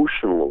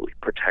emotional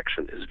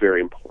protection is very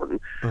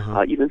important.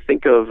 Uh-huh. Even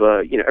think of,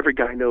 every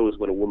guy knows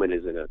when a woman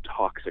is in a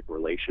toxic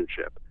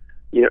relationship.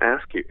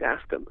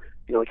 Ask them,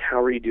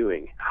 how are you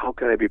doing? How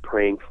can I be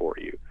praying for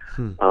you?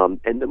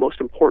 And the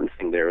most important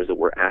thing there is that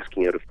we're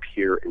asking out of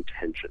pure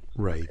intention.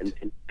 Right.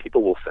 And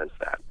people will sense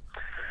that.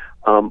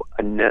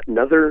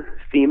 Another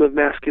theme of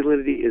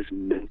masculinity is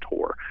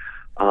mentor,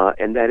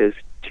 and that is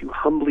to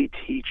humbly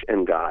teach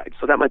and guide.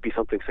 So that might be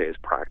something, say, as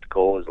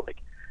practical as like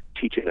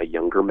teaching a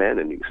younger man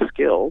a new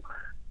skill,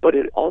 but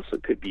it also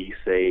could be,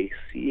 say,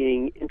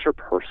 seeing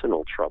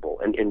interpersonal trouble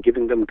and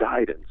giving them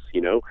guidance,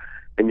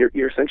 and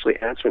you're essentially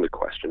answering the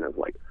question of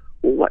like,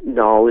 well, what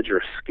knowledge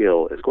or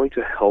skill is going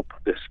to help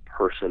this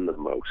person the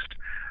most?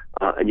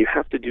 And you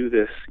have to do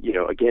this,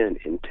 again,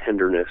 in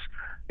tenderness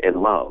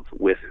and love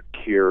with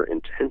pure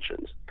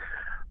intentions.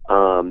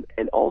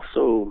 And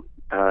also,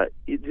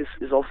 this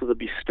is also the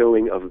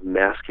bestowing of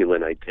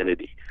masculine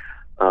identity.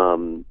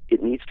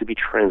 It needs to be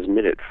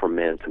transmitted from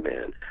man to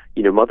man.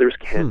 Mothers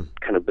can't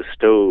kind of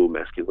bestow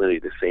masculinity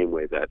the same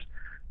way that,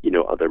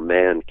 other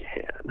man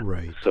can.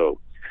 Right. So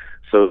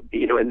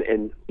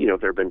and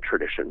there have been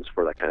traditions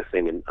for that kind of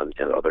thing in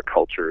other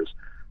cultures.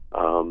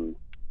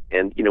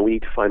 And we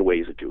need to find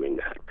ways of doing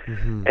that.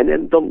 Mm-hmm. And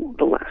then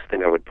the last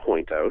thing I would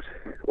point out,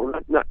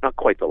 or not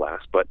quite the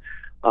last, but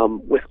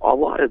with a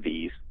lot of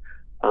these,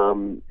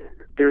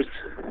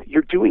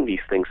 you're doing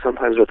these things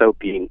sometimes without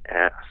being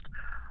asked,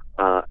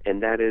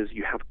 and that is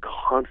you have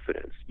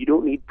confidence. You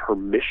don't need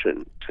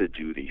permission to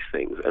do these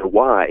things. And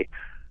why?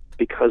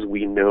 Because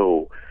we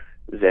know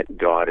that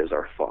God is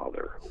our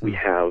Father. We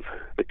have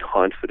the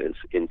confidence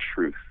in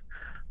truth,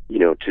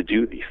 to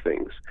do these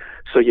things.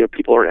 So,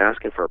 people aren't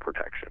asking for our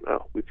protection.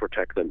 Oh, we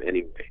protect them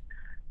anyway.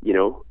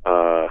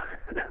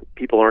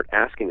 People aren't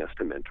asking us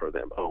to mentor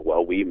them. Oh,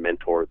 well, we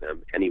mentor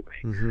them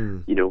anyway.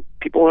 Mm-hmm.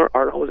 People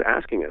aren't always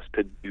asking us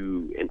to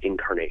do and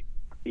incarnate,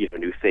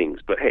 new things,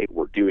 but hey,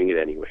 we're doing it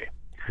anyway.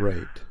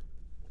 Right.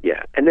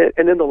 Yeah. And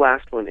then the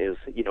last one is,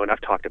 and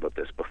I've talked about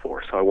this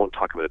before, so I won't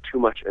talk about it too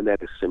much, and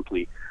that is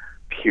simply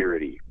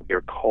purity. We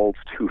are called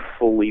to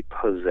fully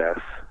possess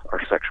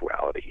our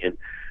sexuality.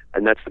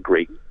 And that's the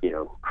great,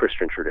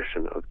 Christian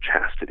tradition of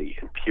chastity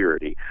and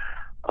purity.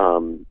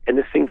 And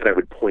the thing that I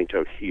would point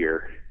out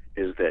here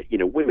is that,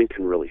 women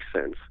can really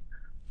sense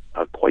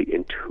quite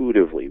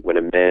intuitively when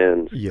a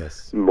man's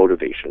Yes.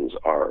 motivations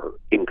are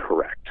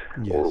incorrect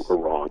Yes. or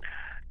wrong.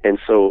 And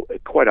so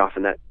quite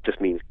often that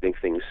just means getting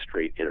things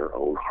straight in our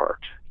own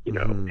heart,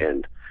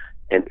 Mhm.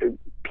 and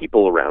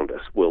people around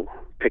us will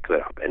pick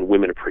that up, and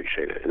women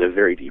appreciate it in a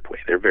very deep way.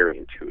 They're very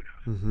intuitive.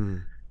 Mm-hmm.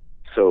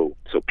 So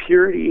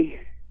purity,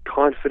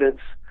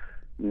 confidence,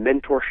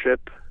 mentorship,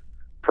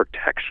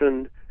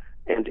 protection,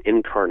 and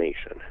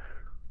incarnation.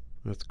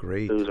 That's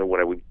great. Those are what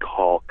I would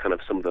call kind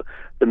of some of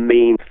the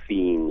main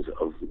themes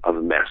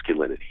of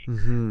masculinity.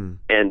 Mm-hmm.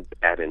 And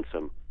add in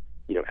some,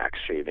 axe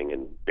shaving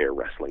and bear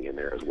wrestling in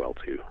there as well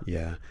too.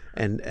 Yeah,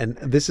 and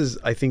this is,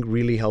 I think,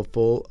 really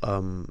helpful.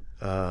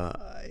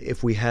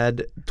 If we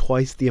had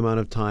twice the amount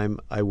of time,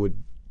 I would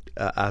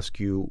ask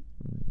you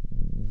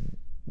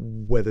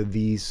whether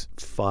these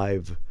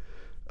 5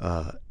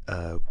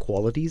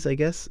 qualities, I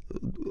guess,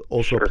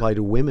 also Sure. apply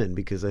to women,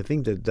 because I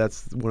think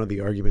that's one of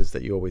the arguments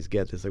that you always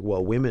get. It's like,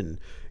 well, women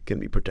can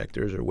be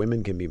protectors or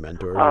women can be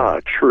mentors.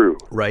 True.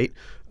 Right?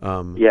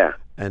 Yeah.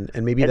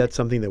 And maybe that's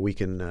something that we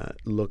can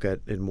look at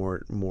in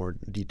more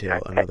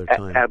detail another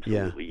time.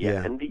 Absolutely,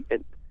 yeah.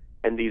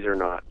 And these are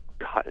not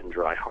cut and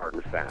dry, hard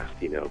and fast.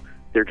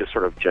 They're just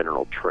sort of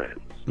general trends.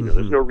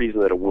 There's no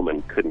reason that a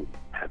woman couldn't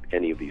have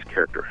any of these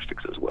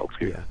characteristics as well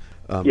too. Yeah.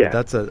 Yeah. But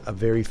that's a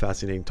very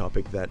fascinating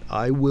topic that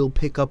I will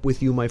pick up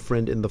with you, my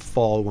friend, in the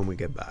fall when we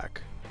get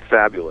back.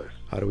 Fabulous.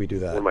 How do we do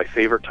that? One of my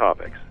favorite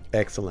topics.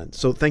 Excellent.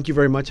 So thank you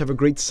very much. Have a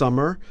great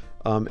summer.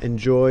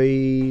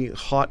 Enjoy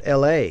hot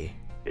LA.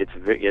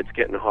 It's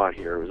getting hot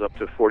here. It was up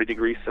to 40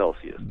 degrees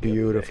Celsius. the other day,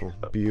 Beautiful.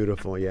 so.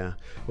 Beautiful. Yeah.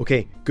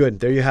 Okay, good.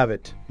 There you have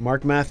it.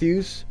 Mark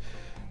Matthews,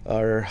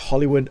 our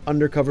Hollywood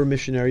undercover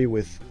missionary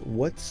with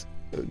What's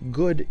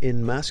Good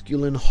in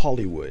Masculine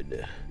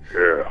Hollywood.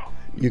 Yeah.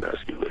 You-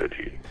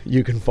 Masculinity.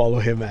 You can follow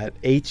him at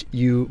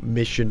HU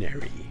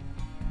Missionary.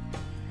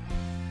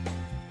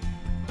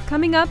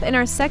 Coming up in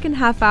our second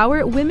half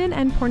hour, women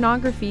and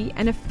pornography,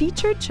 and a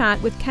featured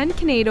chat with Ken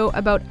Canedo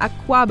about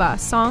Aquaba,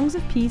 songs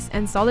of peace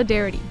and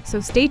solidarity. So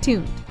stay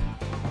tuned.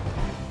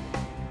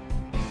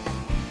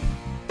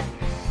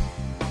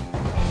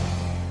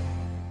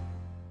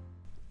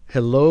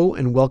 Hello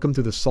and welcome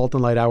to the Salt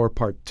and Light Hour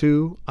Part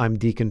 2. I'm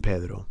Deacon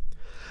Pedro.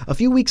 A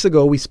few weeks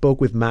ago, we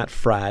spoke with Matt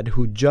Fradd,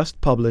 who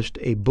just published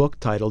a book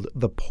titled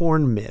The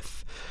Porn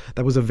Myth.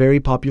 That was a very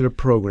popular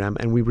program,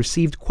 and we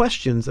received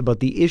questions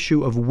about the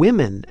issue of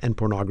women and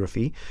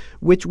pornography,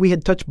 which we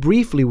had touched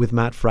briefly with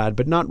Matt Fradd,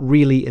 but not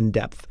really in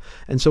depth.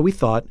 And so we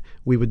thought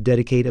we would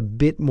dedicate a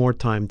bit more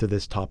time to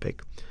this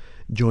topic.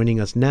 Joining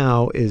us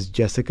now is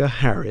Jessica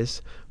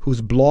Harris, whose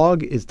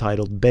blog is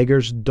titled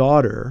Beggar's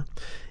Daughter.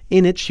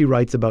 In it, she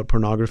writes about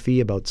pornography,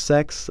 about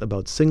sex,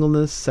 about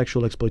singleness,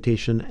 sexual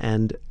exploitation,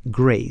 and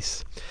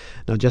grace.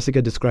 Now, Jessica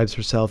describes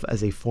herself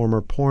as a former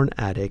porn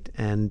addict,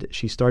 and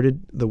she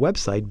started the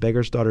website,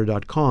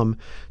 beggarsdaughter.com,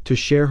 to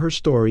share her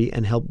story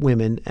and help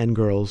women and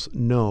girls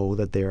know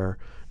that they are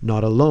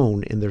not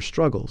alone in their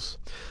struggles.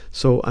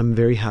 So I'm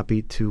very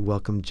happy to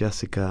welcome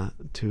Jessica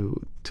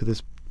to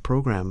this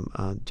program.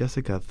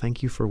 Jessica,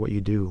 thank you for what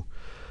you do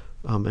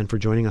and for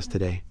joining us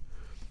today.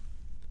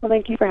 Well,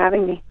 thank you for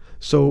having me.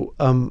 So,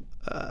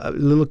 a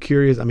little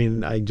curious. I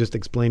mean, I just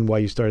explained why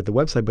you started the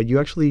website, but you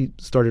actually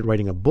started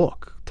writing a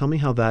book. Tell me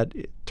how that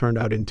turned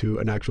out into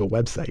an actual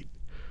website.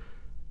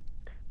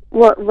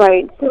 Well,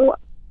 right. So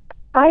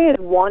I had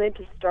wanted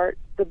to start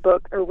the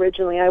book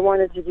originally. I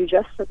wanted to do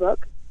just the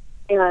book.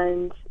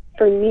 And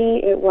for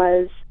me, it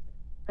was,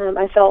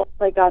 I felt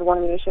like God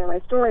wanted me to share my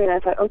story. And I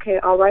thought, okay,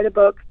 I'll write a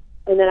book,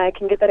 and then I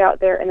can get that out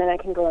there, and then I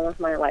can go on with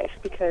my life,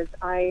 because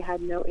I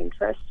had no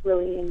interest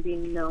really in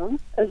being known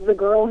as the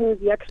girl who's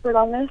the expert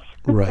on this.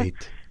 Right.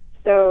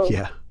 So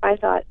Yeah. I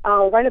thought,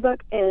 I'll write a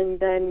book, and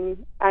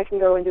then I can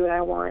go and do what I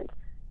want.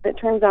 And it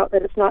turns out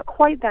that it's not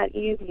quite that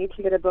easy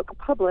to get a book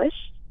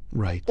published.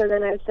 Right. So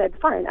then I said,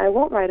 fine, I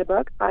won't write a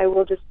book. I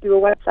will just do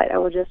a website. I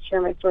will just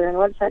share my story on a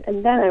website,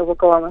 and then I will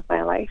go on with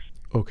my life.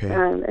 Okay.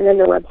 And then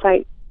the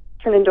website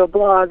turned into a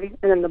blog,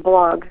 and then the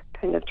blog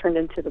kind of turned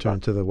into the book.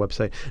 Turned to the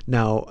website.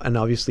 Now, and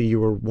obviously you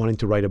were wanting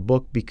to write a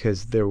book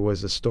because there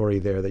was a story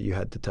there that you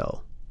had to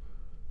tell.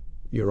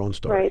 Your own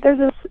story. Right. There's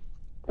this,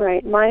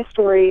 right, my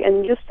story,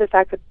 and just the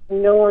fact that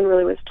no one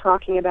really was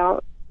talking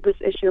about this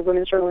issue of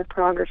women struggling with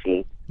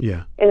pornography.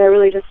 Yeah. And I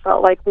really just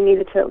felt like we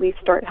needed to at least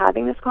start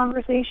having this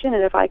conversation,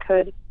 and if I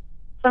could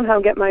somehow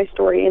get my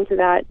story into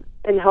that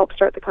and help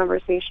start the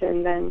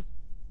conversation, then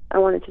I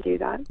wanted to do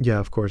that. Yeah,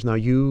 of course. Now,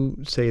 you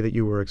say that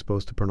you were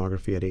exposed to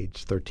pornography at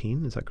age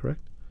 13. Is that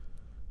correct?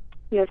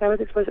 Yes, I was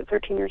exposed at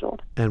 13 years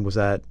old. And was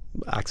that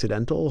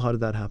accidental? How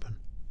did that happen?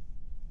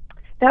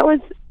 I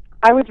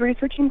was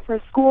researching for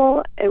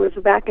school. It was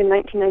back in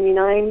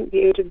 1999, the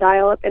age of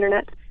dial-up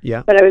internet.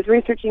 Yeah. But I was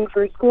researching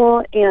for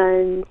school,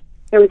 and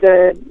there was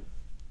a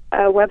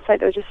website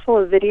that was just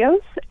full of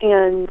videos,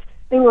 and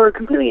they were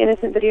completely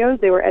innocent videos.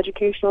 They were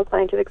educational,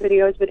 scientific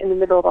videos, but in the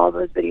middle of all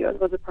those videos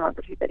was a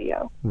pornography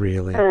video.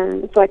 Really?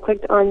 And so I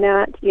clicked on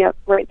that,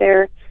 right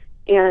there,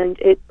 and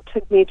it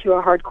took me to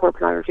a hardcore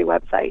pornography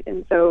website.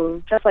 And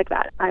so just like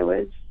that, I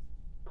was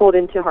pulled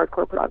into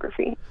hardcore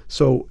pornography.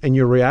 So, and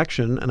your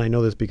reaction, and I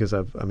know this because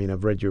I've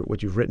read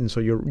what you've written. So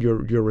your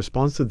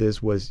response to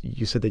this was,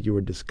 you said that you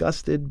were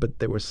disgusted, but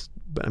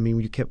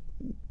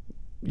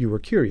you were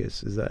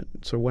curious. Is that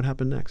so? What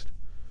happened next?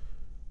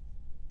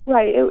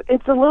 Right.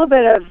 It's a little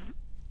bit of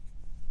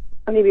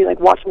maybe like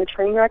watching a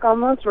train wreck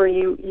almost, where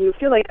you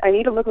feel like I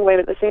need to look away,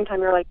 but at the same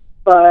time you're like,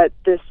 but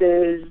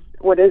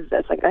what is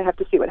this? Like, I have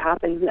to see what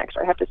happens next,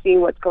 or I have to see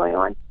what's going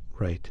on.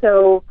 Right.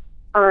 So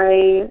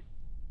I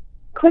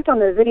clicked on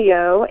the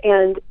video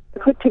and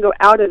clicked to go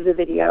out of the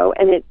video,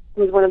 and it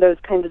was one of those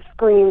kind of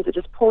screens that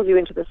just pulls you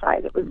into the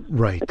site. It was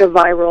right. like a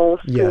viral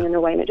screen in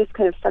a way, and it just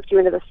kind of sucked you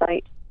into the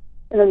site.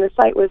 And then the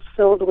site was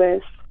filled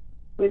with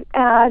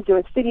ads and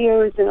with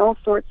videos and all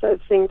sorts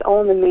of things all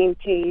on the main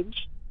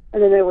page.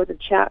 And then there was a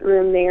chat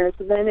room there.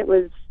 So then it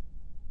was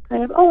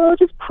kind of, I'll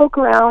just poke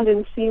around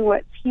and see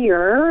what's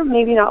here.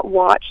 Maybe not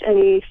watch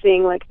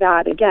anything like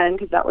that again,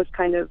 because that was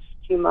kind of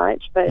too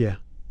much. But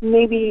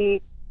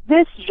maybe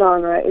this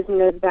genre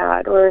isn't as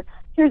bad. Or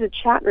here's a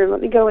chat room.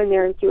 Let me go in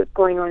there and see what's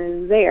going on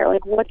in there.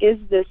 Like, what is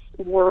this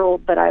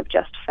world that I've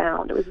just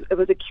found? It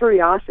was a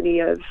curiosity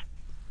of,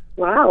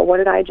 wow, what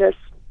did I just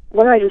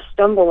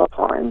stumble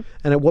upon?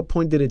 And at what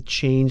point did it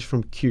change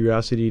from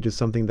curiosity to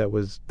something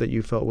that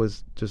you felt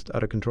was just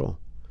out of control?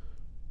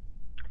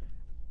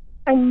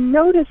 I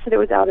noticed that it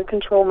was out of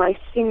control my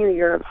senior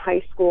year of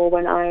high school,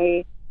 when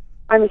I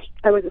was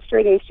a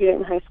straight A student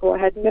in high school. I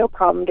had no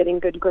problem getting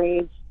good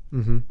grades.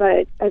 Mm-hmm.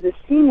 But as a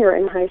senior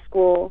in high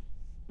school,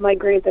 my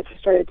grades actually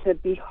started to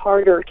be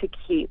harder to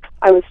keep.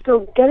 I was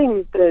still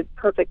getting the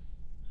perfect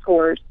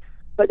scores,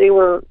 but they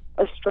were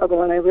a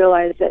struggle, and I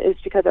realized that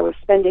it's because I was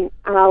spending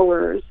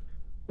hours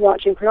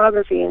watching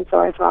pornography, and so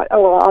I thought,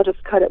 oh, well, I'll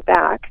just cut it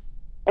back.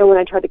 And when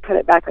I tried to cut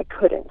it back, I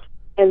couldn't.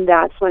 And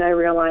that's when I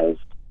realized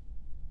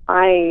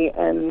I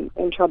am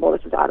in trouble.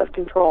 This is out of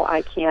control.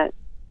 I can't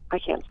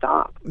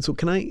stop. So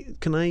can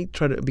I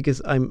try to,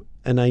 because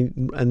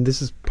and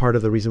this is part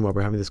of the reason why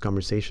we're having this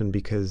conversation,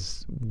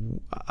 because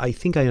I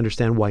think I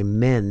understand why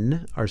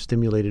men are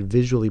stimulated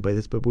visually by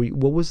this, but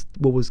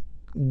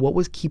what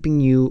was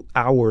keeping you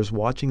hours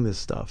watching this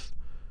stuff?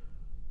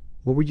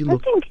 What were you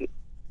looking?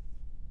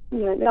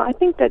 I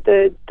think that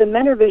the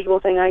men are visual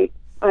thing,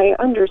 I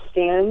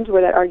understand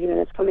where that argument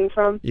is coming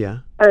from. Yeah.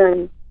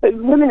 But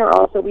women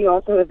we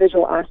also have a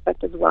visual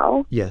aspect as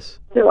well. Yes.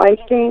 So I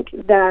think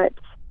that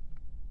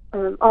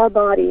our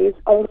bodies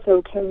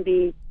also can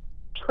be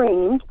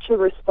trained to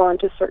respond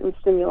to certain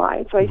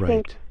stimuli. So I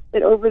think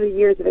that over the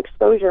years of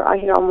exposure, I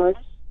had almost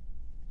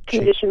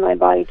conditioned my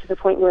body to the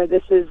point where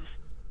this is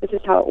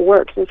how it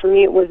works. And for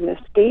me, it was an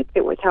escape.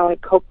 It was how I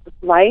coped with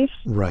life.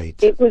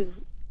 Right. It was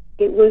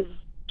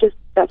just,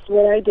 that's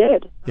what I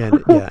did.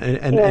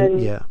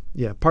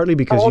 Partly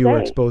because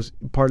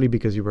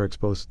you were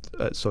exposed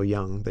so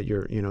young that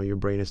your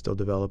brain is still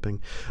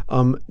developing.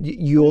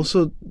 You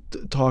also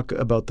talk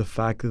about the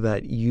fact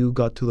that you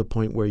got to the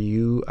point where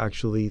you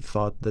actually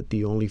thought that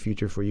the only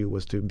future for you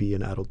was to be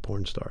an adult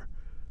porn star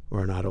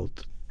or an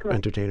adult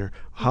entertainer.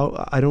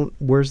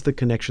 Where's the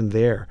connection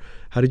there?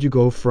 How did you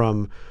go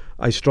from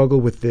I struggle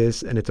with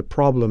this and it's a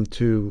problem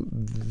to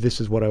this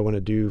is what I want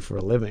to do for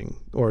a living,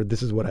 or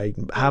this is what I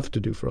have to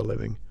do for a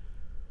living?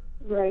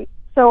 Right.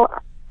 So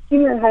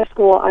senior in high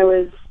school, I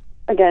was,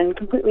 again,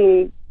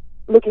 completely,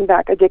 looking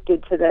back,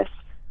 addicted to this,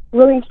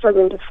 really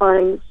struggling to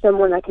find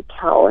someone I could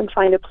tell and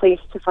find a place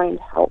to find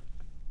help.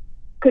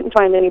 Couldn't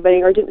find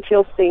anybody, or didn't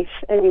feel safe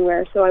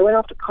anywhere. So I went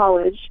off to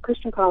college,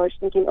 Christian college,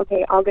 thinking,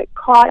 okay, I'll get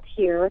caught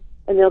here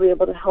and they'll be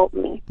able to help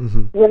me.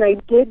 Mm-hmm. When I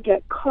did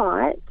get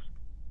caught,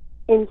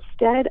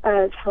 instead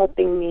of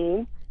helping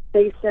me,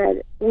 they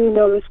said, we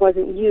know this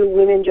wasn't you.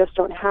 Women just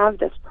don't have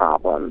this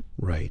problem.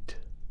 Right.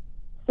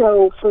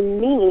 So for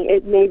me,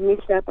 it made me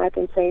step back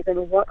and say,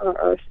 then what on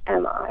earth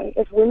am I?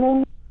 If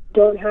women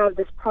don't have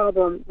this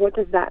problem, what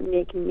does that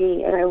make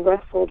me? And I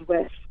wrestled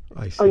with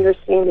I see.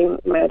 understanding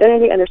my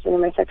identity,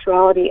 understanding my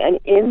sexuality, and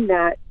in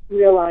that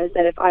realized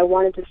that if I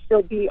wanted to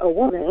still be a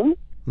woman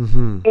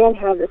and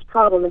have this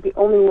problem, that the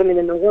only women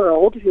in the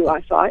world who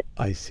I thought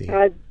I see.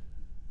 had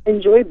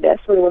enjoyed this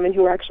were the women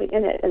who were actually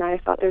in it. And I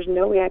thought, there's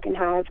no way I can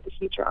have the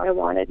future I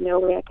wanted, no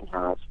way I can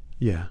have,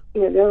 Yeah.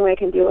 the only way I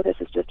can deal with this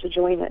is just to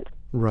join it.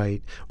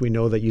 Right. We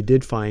know that you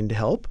did find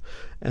help,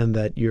 and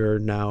that you're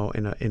now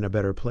in a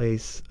better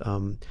place.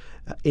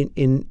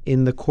 In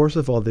the course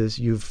of all this,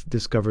 you've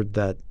discovered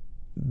that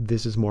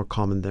this is more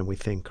common than we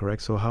think.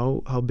 Correct? So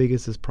how big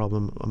is this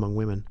problem among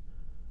women?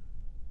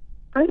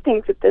 I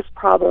think that this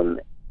problem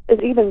is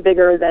even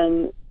bigger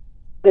than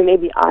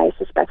maybe I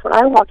suspect. When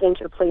I walk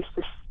into a place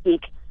to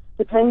speak,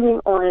 depending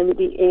on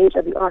the age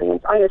of the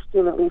audience, I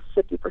assume at least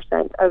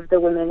 50% of the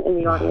women in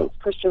the audience,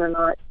 Christian or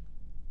not,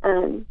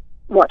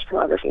 watch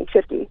pornography.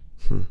 50.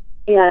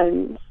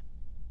 And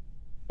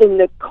in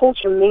the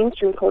culture,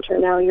 mainstream culture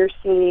now, you're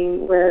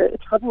seeing where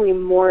it's probably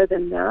more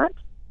than that,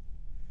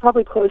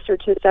 probably closer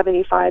to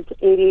 75 to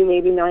 80,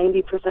 maybe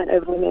 90%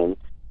 of women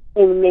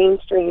in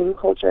mainstream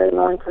culture,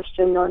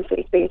 non-Christian,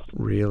 non-faith-based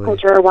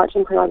culture are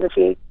watching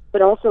pornography.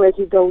 But also as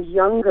you go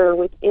younger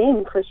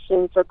within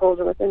Christian circles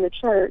or within the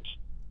church,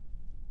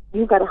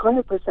 you've got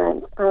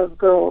 100% of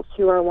girls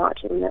who are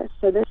watching this.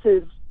 So this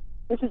is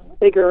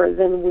bigger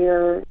than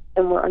we're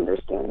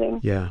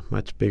understanding. Yeah,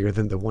 much bigger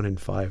than the 1 in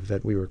 5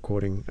 that we were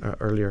quoting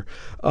earlier.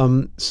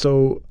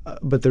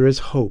 But there is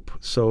hope.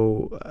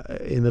 So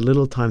in the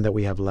little time that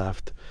we have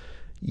left,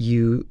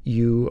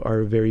 you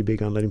are very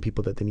big on letting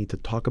people that they need to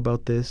talk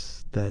about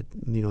this, that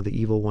the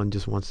evil one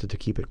just wants to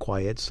keep it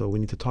quiet. So we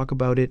need to talk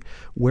about it.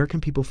 Where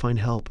can people find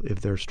help if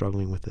they're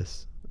struggling with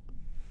this?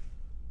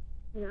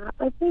 Yeah,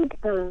 I think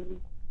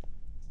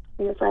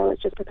silence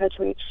just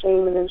perpetuates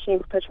shame, and then shame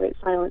perpetuates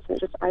silence, and it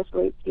just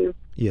isolates you.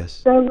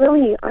 Yes. So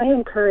really, I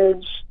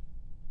encourage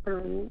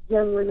young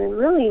women,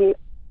 really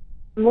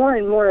more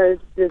and more as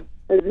the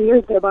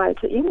years go by,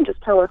 to even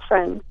just tell a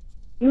friend.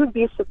 You would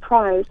be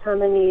surprised how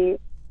many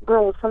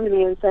girls come to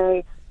me and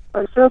say,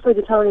 I'm so afraid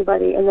to tell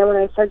anybody, and then when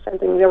I said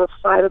something, there were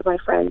 5 of my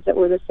friends that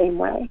were the same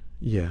way.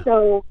 Yeah.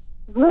 So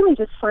really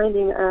just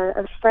finding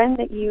a friend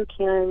that you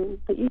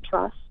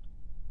trust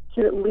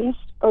to at least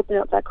open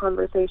up that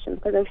conversation.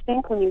 Because I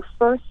think when you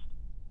first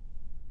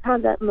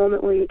have that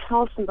moment where you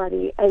tell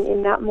somebody, and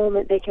in that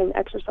moment they can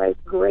exercise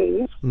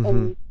grace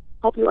and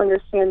help you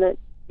understand that,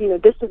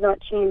 this does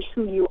not change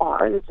who you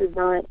are. This is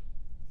not,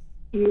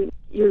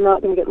 you're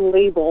not going to get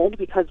labeled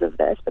because of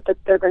this, but that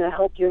they're going to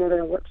help you and they're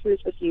going to work through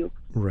this with you.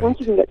 Right. Once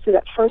you can get through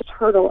that first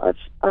hurdle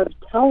of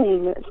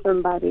telling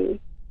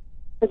somebody,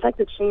 it's like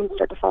the chains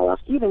start to fall off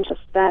even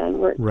just then,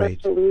 where it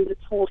starts to lose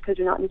its hold because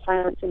you're not in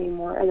silence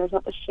anymore, and there's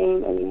not the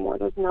shame anymore.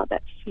 There's not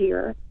that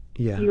fear.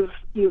 Yeah.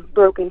 You've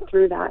broken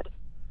through that.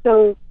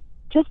 So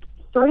just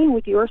starting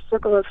with your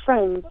circle of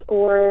friends,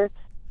 or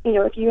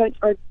if you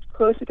are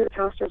close with your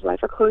pastor's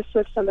wife or close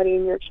with somebody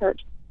in your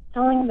church,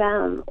 telling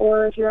them,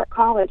 or if you're at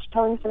college,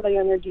 telling somebody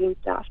on your dean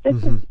staff.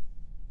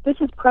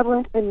 This is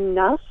prevalent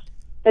enough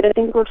that I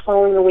think we're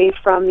falling away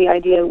from the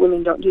idea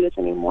women don't do this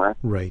anymore.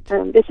 Right.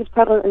 This is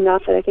prevalent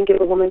enough that I think if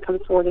a woman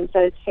comes forward and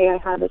says, hey, I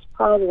have this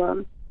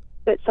problem,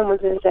 that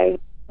someone's going to say,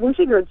 we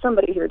figured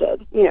somebody here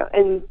did,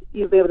 and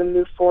you'll be able to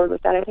move forward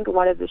with that. I think a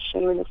lot of the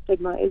shame and the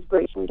stigma is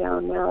breaking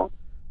down now.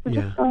 So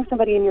just telling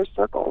somebody in your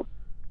circle.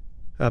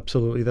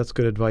 Absolutely. That's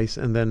good advice.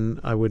 And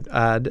then I would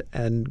add,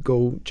 and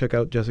go check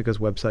out Jessica's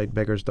website,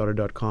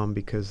 beggarsdaughter.com,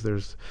 because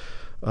there's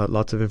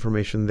lots of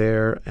information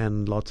there,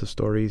 and lots of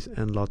stories,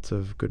 and lots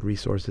of good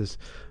resources.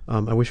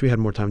 I wish we had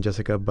more time,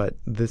 Jessica, but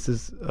this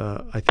is,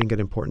 I think, an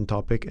important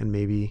topic, and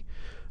maybe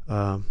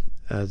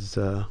as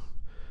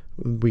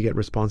we get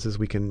responses,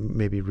 we can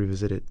maybe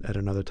revisit it at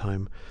another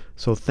time.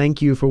 So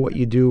thank you for what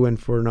you do and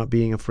for not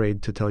being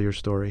afraid to tell your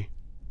story.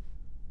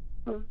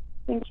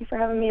 Thank you for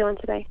having me on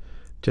today.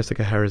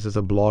 Jessica Harris is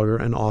a blogger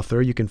and author.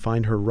 You can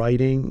find her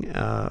writing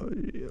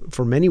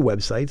for many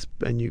websites,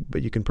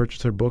 but you can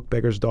purchase her book,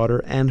 Beggar's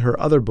Daughter, and her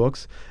other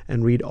books,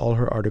 and read all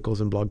her articles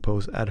and blog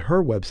posts at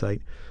her website,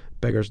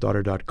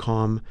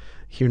 beggarsdaughter.com.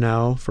 Here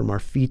now, from our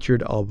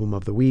featured album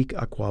of the week,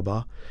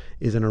 Aquaba,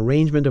 is an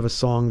arrangement of a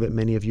song that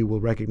many of you will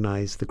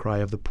recognize, The Cry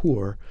of the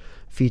Poor,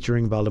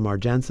 featuring Valdemar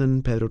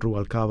Jansen, Pedro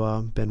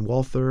Rubalcaba, Ben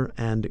Walther,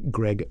 and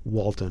Greg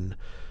Walton.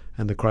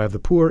 And The Cry of the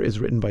Poor is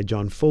written by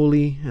John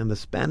Foley, and the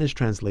Spanish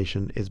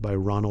translation is by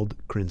Ronald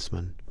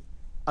Krinsman.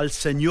 Al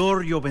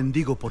Señor yo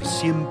bendigo por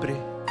siempre,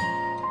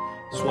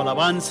 su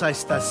alabanza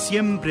está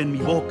siempre en mi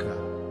boca.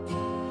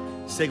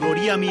 Se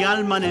gloria mi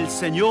alma en el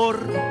Señor,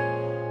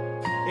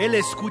 Él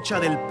escucha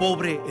del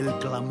pobre el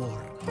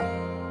clamor.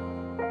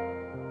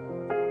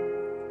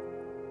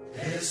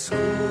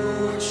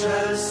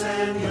 Escucha el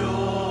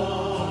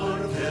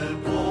Señor del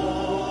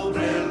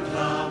pobre el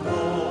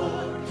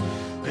clamor,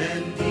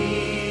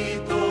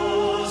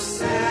 bendito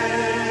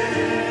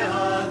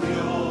sea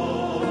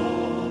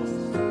Dios.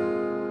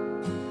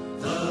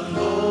 The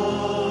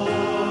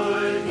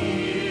Lord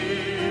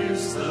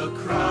hears the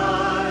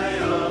cry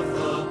of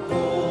the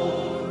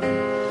poor.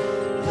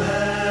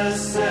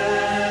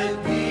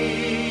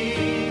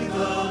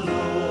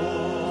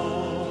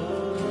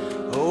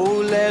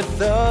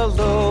 the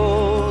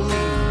lowly,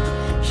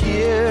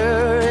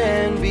 hear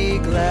and be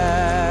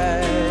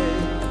glad.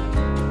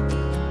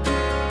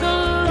 The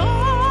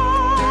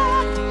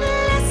Lord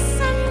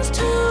listens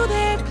to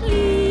their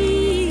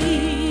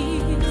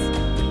pleas,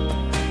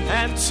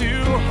 and to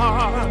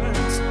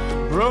hearts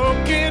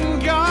broken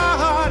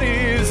God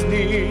is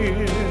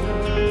near.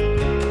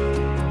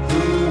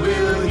 Who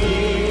will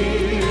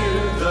hear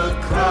the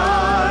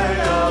cry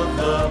of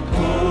the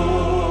poor?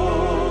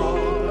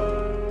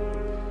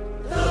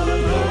 The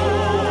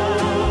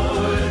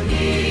Lord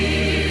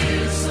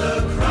hears the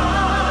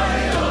cry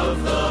of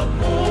the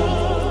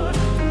poor.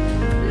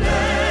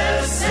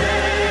 Blessed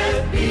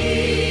be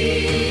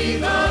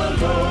the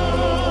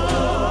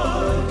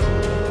Lord.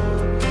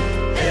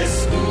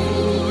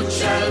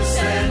 Escucha el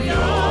Señor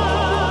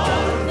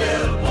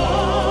del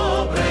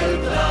pobre el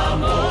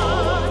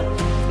clamor.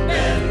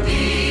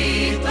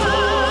 Bendito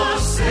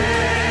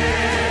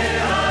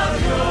sea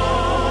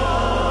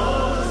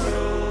Dios.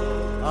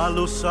 A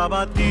los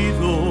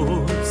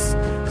abatidos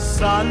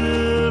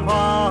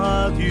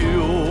salva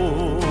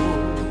Dios.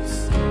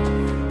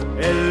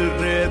 Él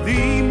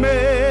redime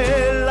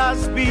las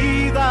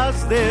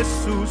vidas de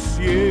sus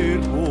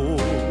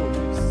siervos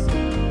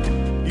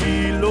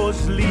y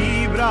los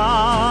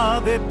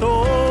libra de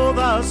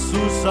todas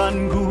sus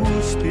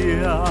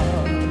angustias.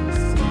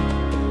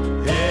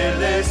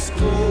 Él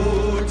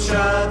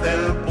escucha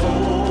del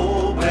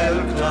pobre el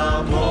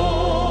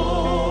clamor.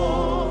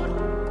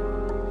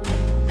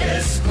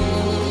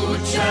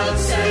 Escucha al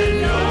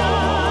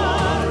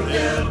Señor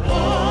del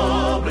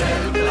pobre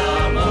el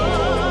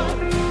clamor.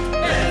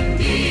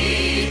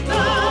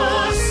 Bendito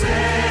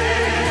sea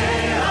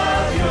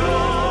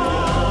Dios.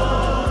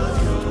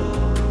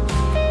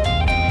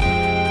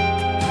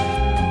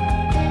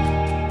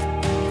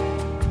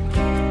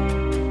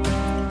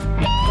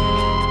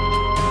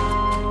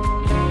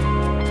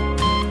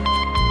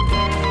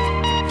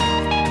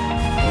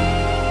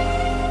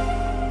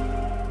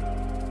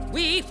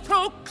 we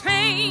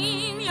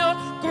proclaim your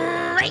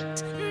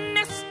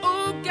greatness,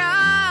 O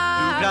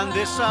God.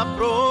 Grandeza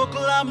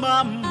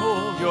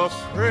proclamamos, Your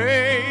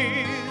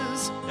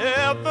praise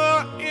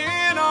ever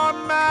in our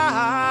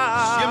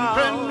mouth.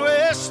 siempre en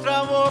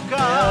nuestra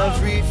boca.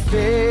 Every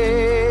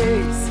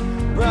face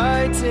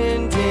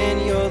brightened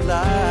in your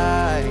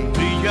light.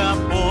 Brilla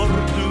por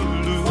tu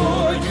luz.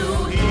 For you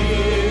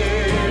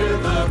hear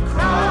the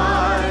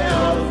cry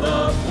of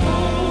the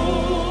poor.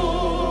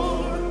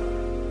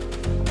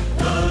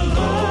 The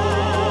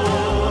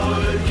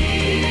Lord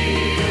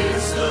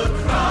hears the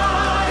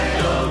cry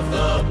of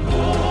the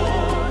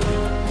poor.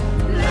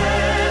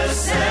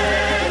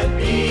 Blessed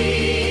be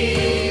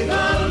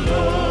the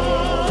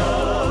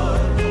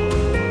Lord.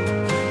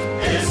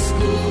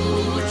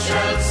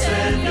 Escucha al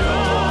Señor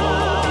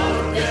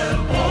del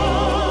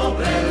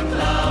pobre el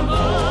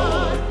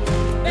clamor.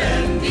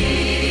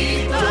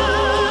 Bendito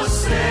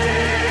sea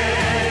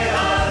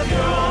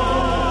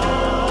Dios.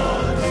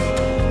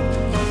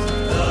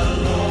 The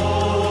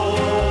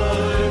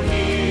Lord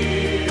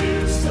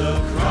hears the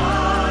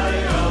cry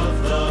of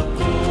the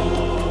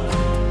poor.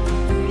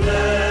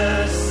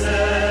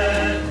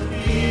 Blessed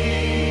be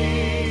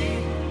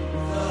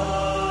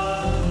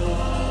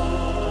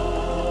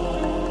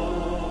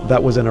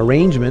That was an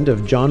arrangement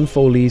of John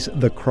Foley's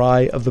The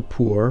Cry of the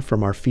Poor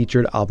from our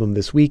featured album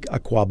this week,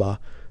 Akwaaba,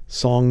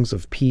 Songs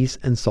of Peace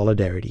and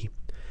Solidarity.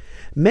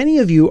 Many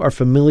of you are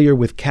familiar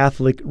with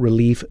Catholic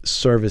Relief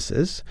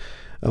Services.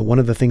 One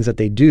of the things that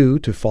they do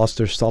to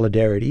foster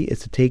solidarity is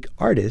to take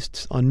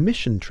artists on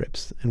mission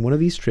trips. And one of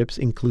these trips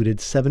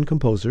included 7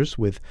 composers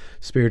with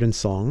Spirit and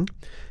Song: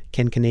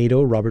 Ken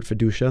Canedo, Robert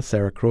Fiducia,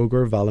 Sarah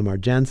Kroger, Valimar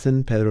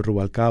Jansen, Pedro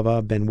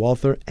Rubalcaba, Ben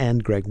Walther,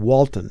 and Greg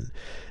Walton.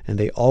 And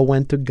they all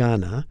went to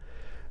Ghana,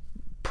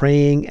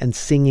 praying and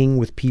singing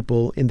with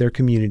people in their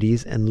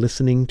communities and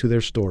listening to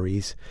their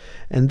stories.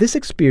 And this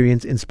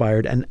experience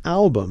inspired an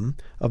album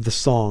of the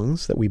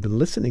songs that we've been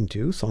listening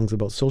to, songs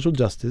about social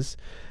justice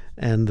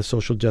and the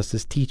social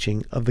justice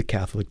teaching of the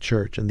Catholic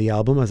Church. And the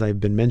album, as I've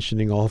been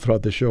mentioning all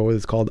throughout the show,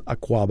 is called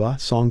Akwaaba,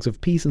 Songs of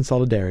Peace and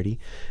Solidarity.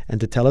 And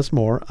to tell us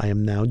more, I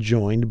am now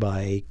joined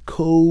by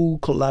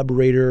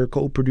co-collaborator,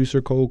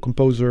 co-producer,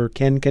 co-composer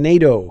Ken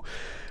Canedo.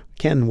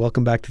 Ken,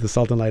 welcome back to the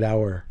Salt and Light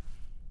Hour.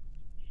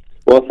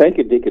 Well, thank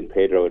you, Deacon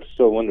Pedro. It's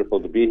so wonderful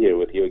to be here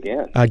with you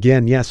again.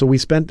 Again, yeah. So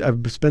I've spent the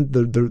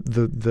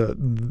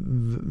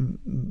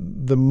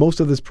most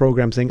of this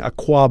program saying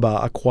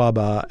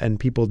Akwaaba, and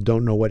people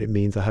don't know what it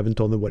means. I haven't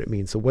told them what it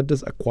means. So what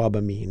does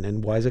Akwaaba mean,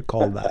 and why is it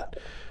called that?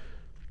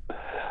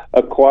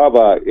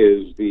 Akwaaba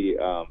is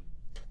the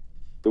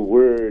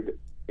word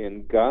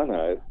in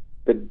Ghana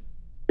that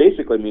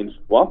basically means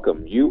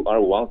welcome. You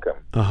are welcome.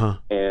 Uh-huh.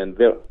 And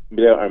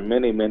there are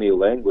many, many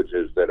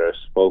languages that are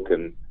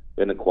spoken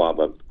in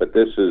Akwaaba, but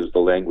this is the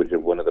language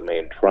of one of the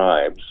main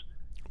tribes.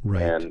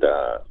 Right. And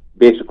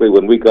basically,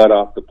 when we got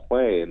off the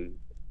plane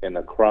in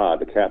Accra,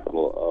 the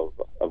capital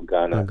of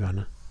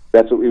Ghana,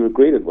 that's what we were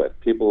greeted with.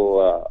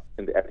 People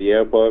at the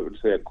airport would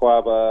say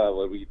Akwaaba.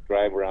 When we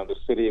drive around the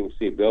city, we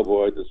see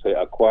billboards that say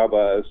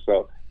Akwaaba.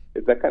 So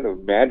it's that kind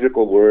of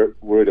magical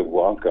word of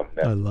welcome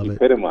that I love it.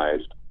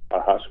 epitomized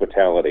our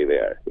hospitality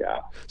there. Yeah.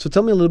 So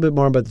tell me a little bit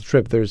more about the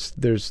trip.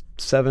 There's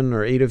 7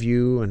 or 8 of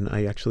you, and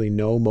I actually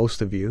know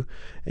most of you.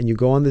 And you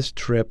go on this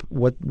trip.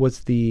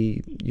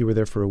 You were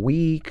there for a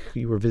week?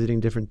 You were visiting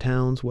different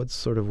towns.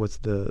 What's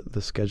the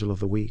schedule of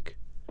the week?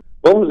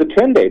 Well, it was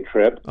a 10-day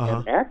trip,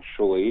 and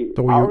actually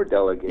our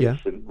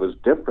delegation was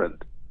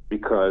different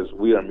because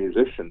we are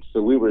musicians,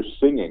 so we were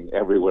singing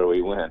everywhere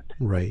we went.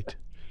 Right.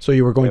 So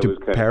you were going to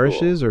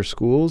parishes cool. or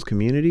schools,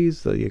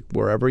 communities?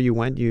 Wherever you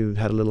went, you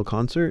had a little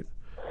concert?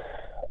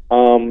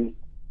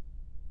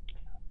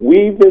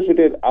 We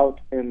visited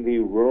out in the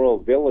rural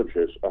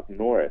villages up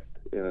north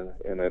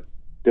in a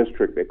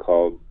district they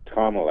called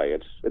Tamale.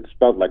 It's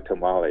spelled like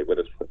tamale, but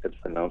it's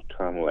pronounced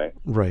Tamale.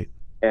 Right.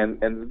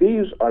 And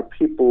these are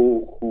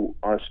people who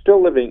are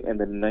still living in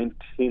the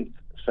 19th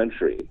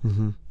century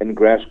in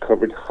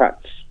grass-covered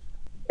huts.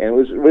 And it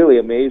was really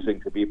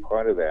amazing to be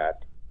part of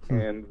that.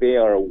 And they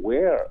are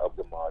aware of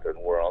the modern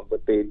world,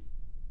 but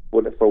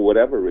for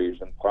whatever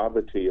reason,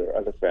 poverty or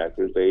other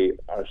factors, they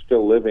are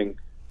still living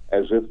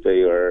as if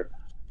they are,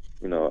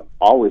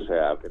 always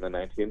have in the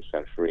 19th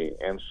century.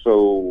 And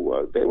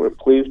so they were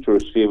pleased to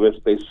receive us.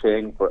 They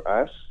sang for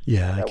us.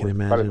 Yeah, I can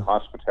imagine. Part of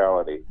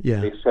hospitality. Yeah.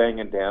 They sang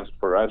and danced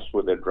for us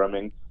with their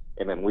drumming,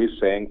 and then we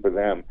sang for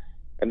them.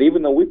 And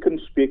even though we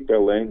couldn't speak their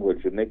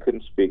language and they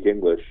couldn't speak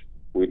English,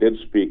 we did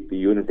speak the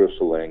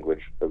universal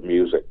language of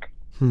music.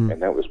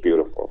 And that was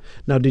beautiful.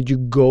 Now, did you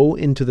go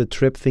into the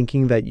trip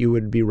thinking that you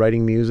would be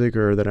writing music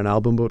or that an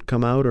album would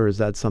come out, or is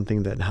that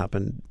something that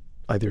happened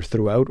either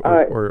throughout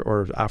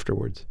or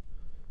afterwards?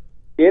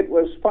 It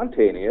was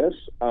spontaneous.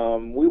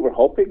 We were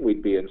hoping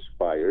we'd be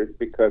inspired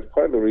because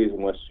part of the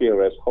reason why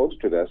CRS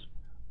hosted us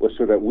was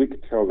so that we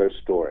could tell their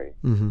story.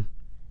 Mm-hmm.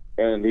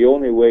 And the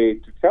only way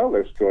to tell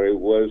their story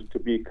was to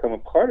become a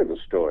part of the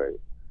story,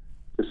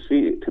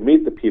 to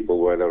meet the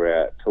people where they're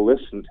at, to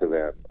listen to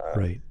them.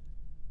 Right.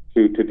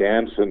 To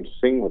dance and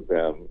sing with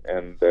them,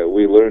 and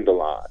we learned a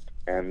lot.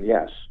 And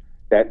yes,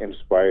 that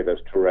inspired us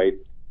to write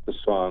the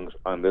songs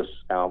on this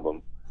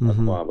album,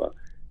 Akwaba.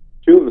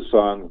 2 of the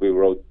songs we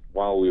wrote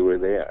while we were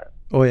there.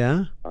 Oh,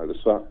 yeah? The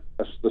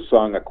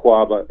song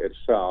Akwaba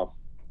itself,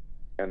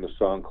 and the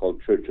song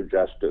called Church of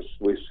Justice,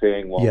 we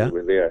sang while we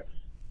were there.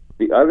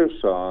 The other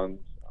songs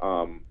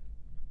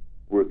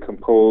were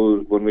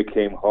composed when we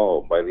came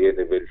home by the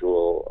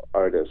individual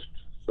artists.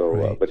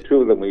 So, but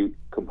 2 of them we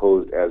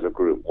composed as a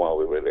group while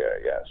we were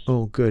there, yes.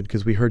 Oh, good,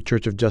 because we heard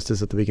Church of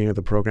Justice at the beginning of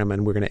the program,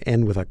 and we're going to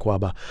end with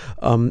Akwaba.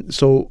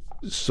 So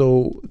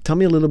tell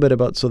me a little bit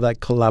about that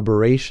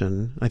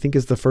collaboration. I think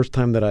it's the first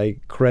time that I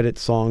credit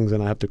songs,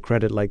 and I have to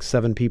credit like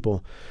 7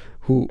 people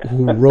who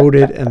wrote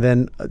it, and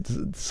then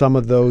some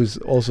of those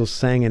also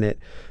sang in it.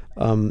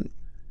 How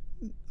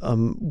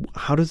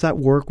does that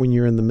work when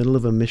you're in the middle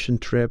of a mission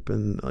trip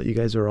and you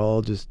guys are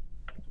all just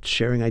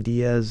sharing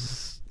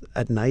ideas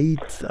at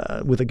night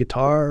with a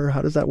guitar?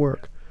 How does that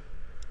work?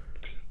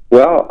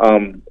 Well,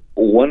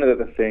 one of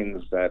the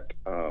things that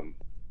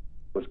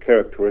was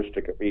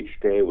characteristic of each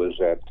day was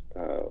that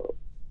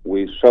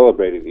we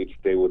celebrated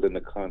each day within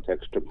the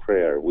context of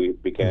prayer. We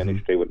began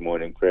each day with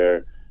morning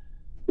prayer,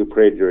 we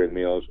prayed during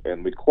meals,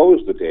 and we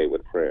closed the day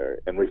with prayer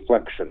and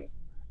reflection.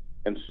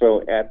 And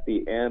so at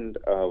the end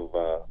of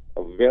a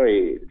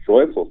very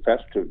joyful,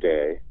 festive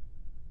day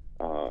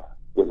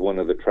with one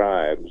of the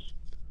tribes,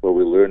 where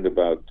we learned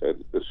about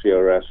the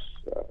CRS,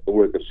 the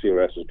work that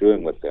CRS is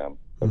doing with them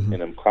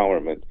in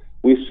empowerment,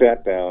 we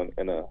sat down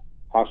in a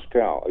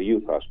hostel, a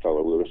youth hostel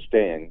where we were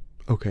staying.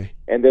 Okay.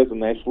 And there's a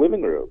nice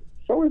living room.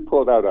 So we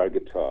pulled out our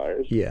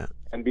guitars. Yeah.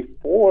 And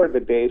before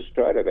the day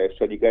started, I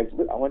said, you guys,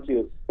 I want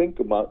you to think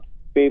about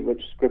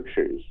favorite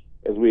scriptures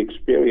as we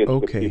experience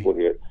the people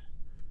here.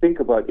 Think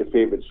about your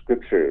favorite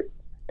scripture.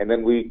 And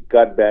then we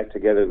got back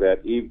together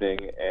that evening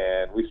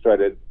and we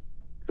started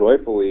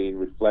joyfully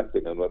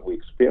reflecting on what we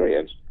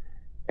experienced.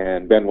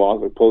 And Ben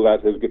Walter pulled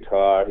out his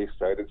guitar, he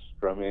started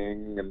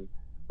strumming, and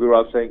we were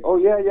all saying, oh,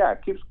 yeah,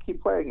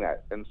 keep playing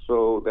that. And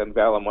so then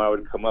Valimar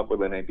would come up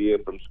with an idea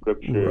from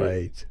scripture.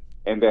 Right.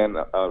 And then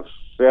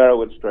Sarah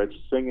would start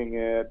singing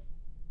it,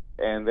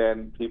 and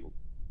then people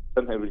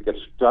sometimes would get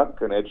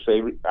stuck, and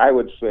I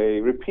would say,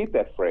 repeat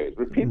that phrase.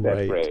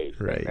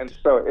 Right. And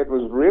so it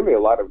was really a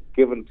lot of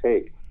give and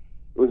take.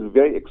 It was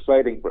very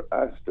exciting for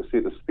us to see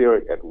the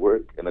Spirit at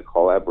work in a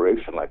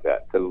collaboration like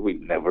that, because we'd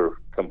never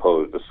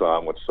composed a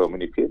song with so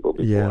many people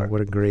before. Yeah,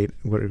 what a great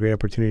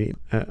opportunity.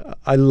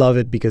 I love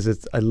it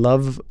because I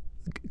love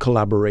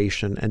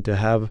collaboration, and to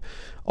have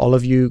all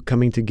of you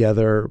coming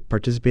together,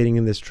 participating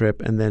in this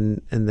trip, and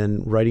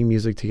then writing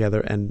music together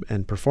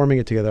and performing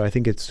it together. I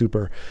think it's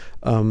super.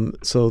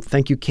 So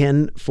thank you,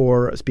 Ken,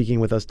 for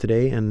speaking with us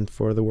today and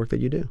for the work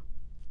that you do.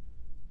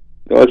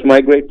 Well, it's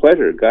my great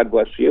pleasure. God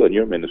bless you and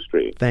your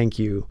ministry. Thank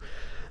you.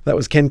 That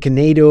was Ken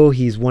Canedo.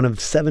 He's one of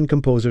 7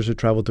 composers who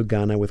traveled to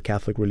Ghana with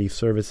Catholic Relief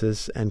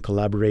Services and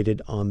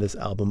collaborated on this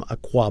album,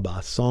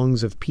 Akwaba,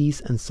 Songs of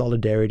Peace and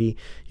Solidarity.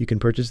 You can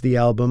purchase the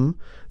album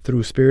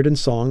through Spirit and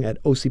Song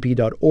at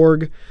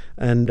ocp.org,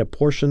 and a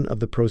portion of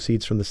the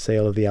proceeds from the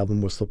sale of the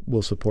album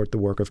will support the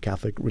work of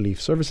Catholic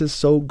Relief Services,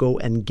 so go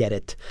and get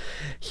it.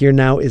 Here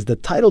now is the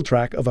title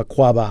track of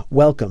Akwaaba,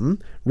 Welcome,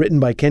 written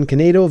by Ken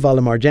Canedo,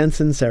 Valimar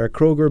Jansen, Sarah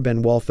Kroger,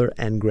 Ben Walther,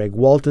 and Greg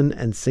Walton,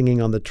 and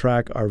singing on the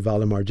track are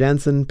Valimar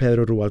Jansen,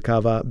 Pedro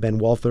Rubalcaba, Ben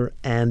Walther,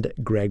 and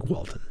Greg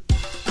Walton.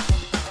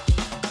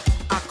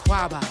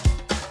 Akwaaba.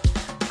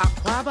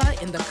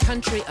 Akwaaba in the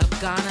country of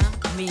Ghana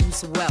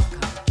means welcome.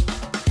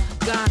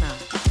 Ghana,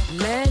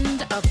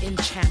 land of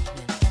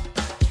enchantment.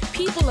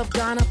 People of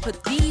Ghana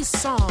put these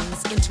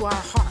songs into our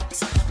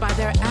hearts by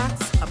their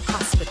acts of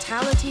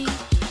hospitality,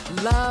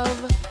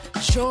 love,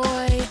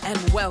 joy, and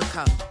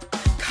welcome.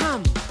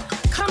 Come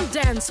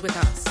dance with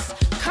us.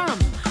 Come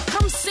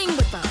sing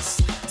with us.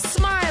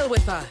 Smile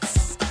with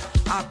us.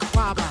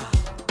 Akwaaba.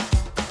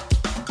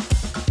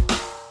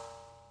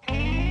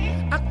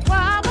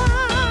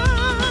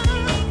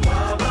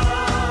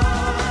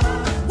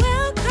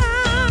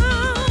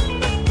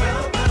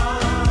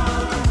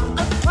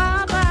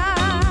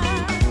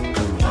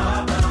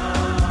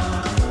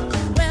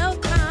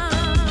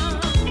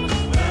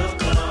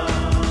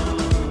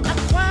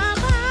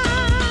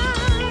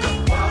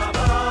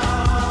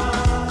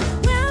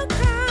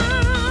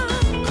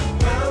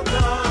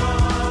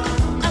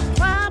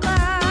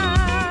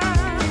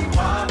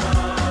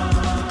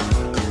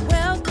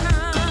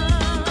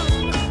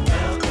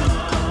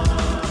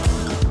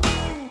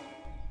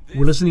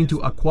 We're listening to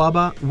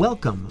Akwaaba,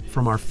 Welcome,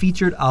 from our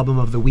featured album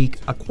of the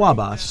week,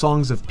 Akwaaba,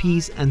 Songs of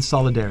Peace and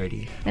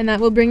Solidarity. And that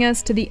will bring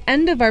us to the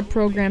end of our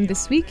program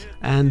this week.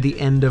 And the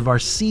end of our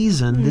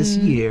season this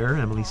year,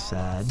 Emily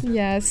said.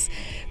 Yes.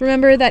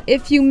 Remember that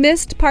if you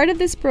missed part of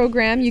this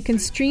program, you can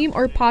stream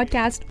or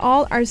podcast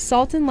all our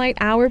Salt and Light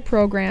Hour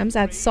programs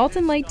at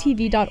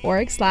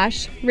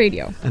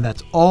saltandlighttv.org/radio. And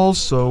that's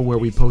also where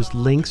we post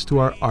links to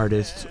our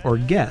artists or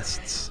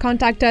guests.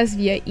 Contact us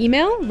via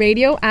email,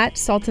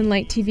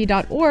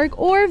 radio@saltandlighttv.org,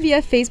 or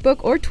via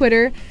Facebook or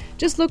Twitter.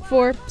 Just look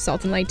for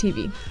Salt and Light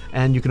TV.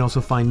 And you can also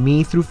find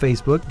me through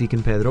Facebook,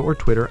 Deacon Pedro, or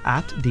Twitter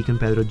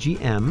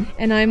 @DeaconPedroGM.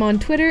 And I'm on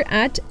Twitter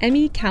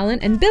 @Emmy Callan,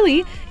 and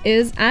Billy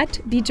is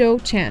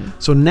 @BJoChan.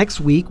 So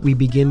next week, we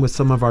begin with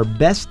some of our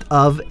best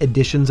of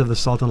editions of the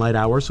Salt and Light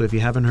Hour. So if you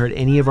haven't heard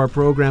any of our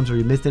programs or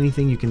you missed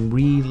anything, you can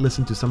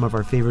re-listen to some of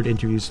our favorite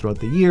interviews throughout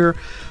the year.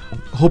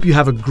 Hope you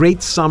have a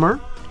great summer.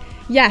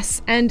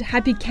 Yes, and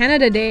happy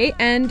Canada Day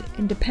and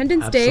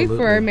Independence Day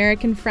for our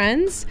American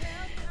friends.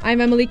 I'm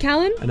Emily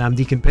Callan. And I'm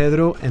Deacon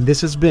Pedro, and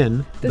this has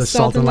been the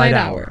Salt and Light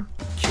Hour.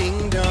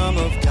 Kingdom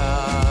of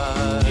God.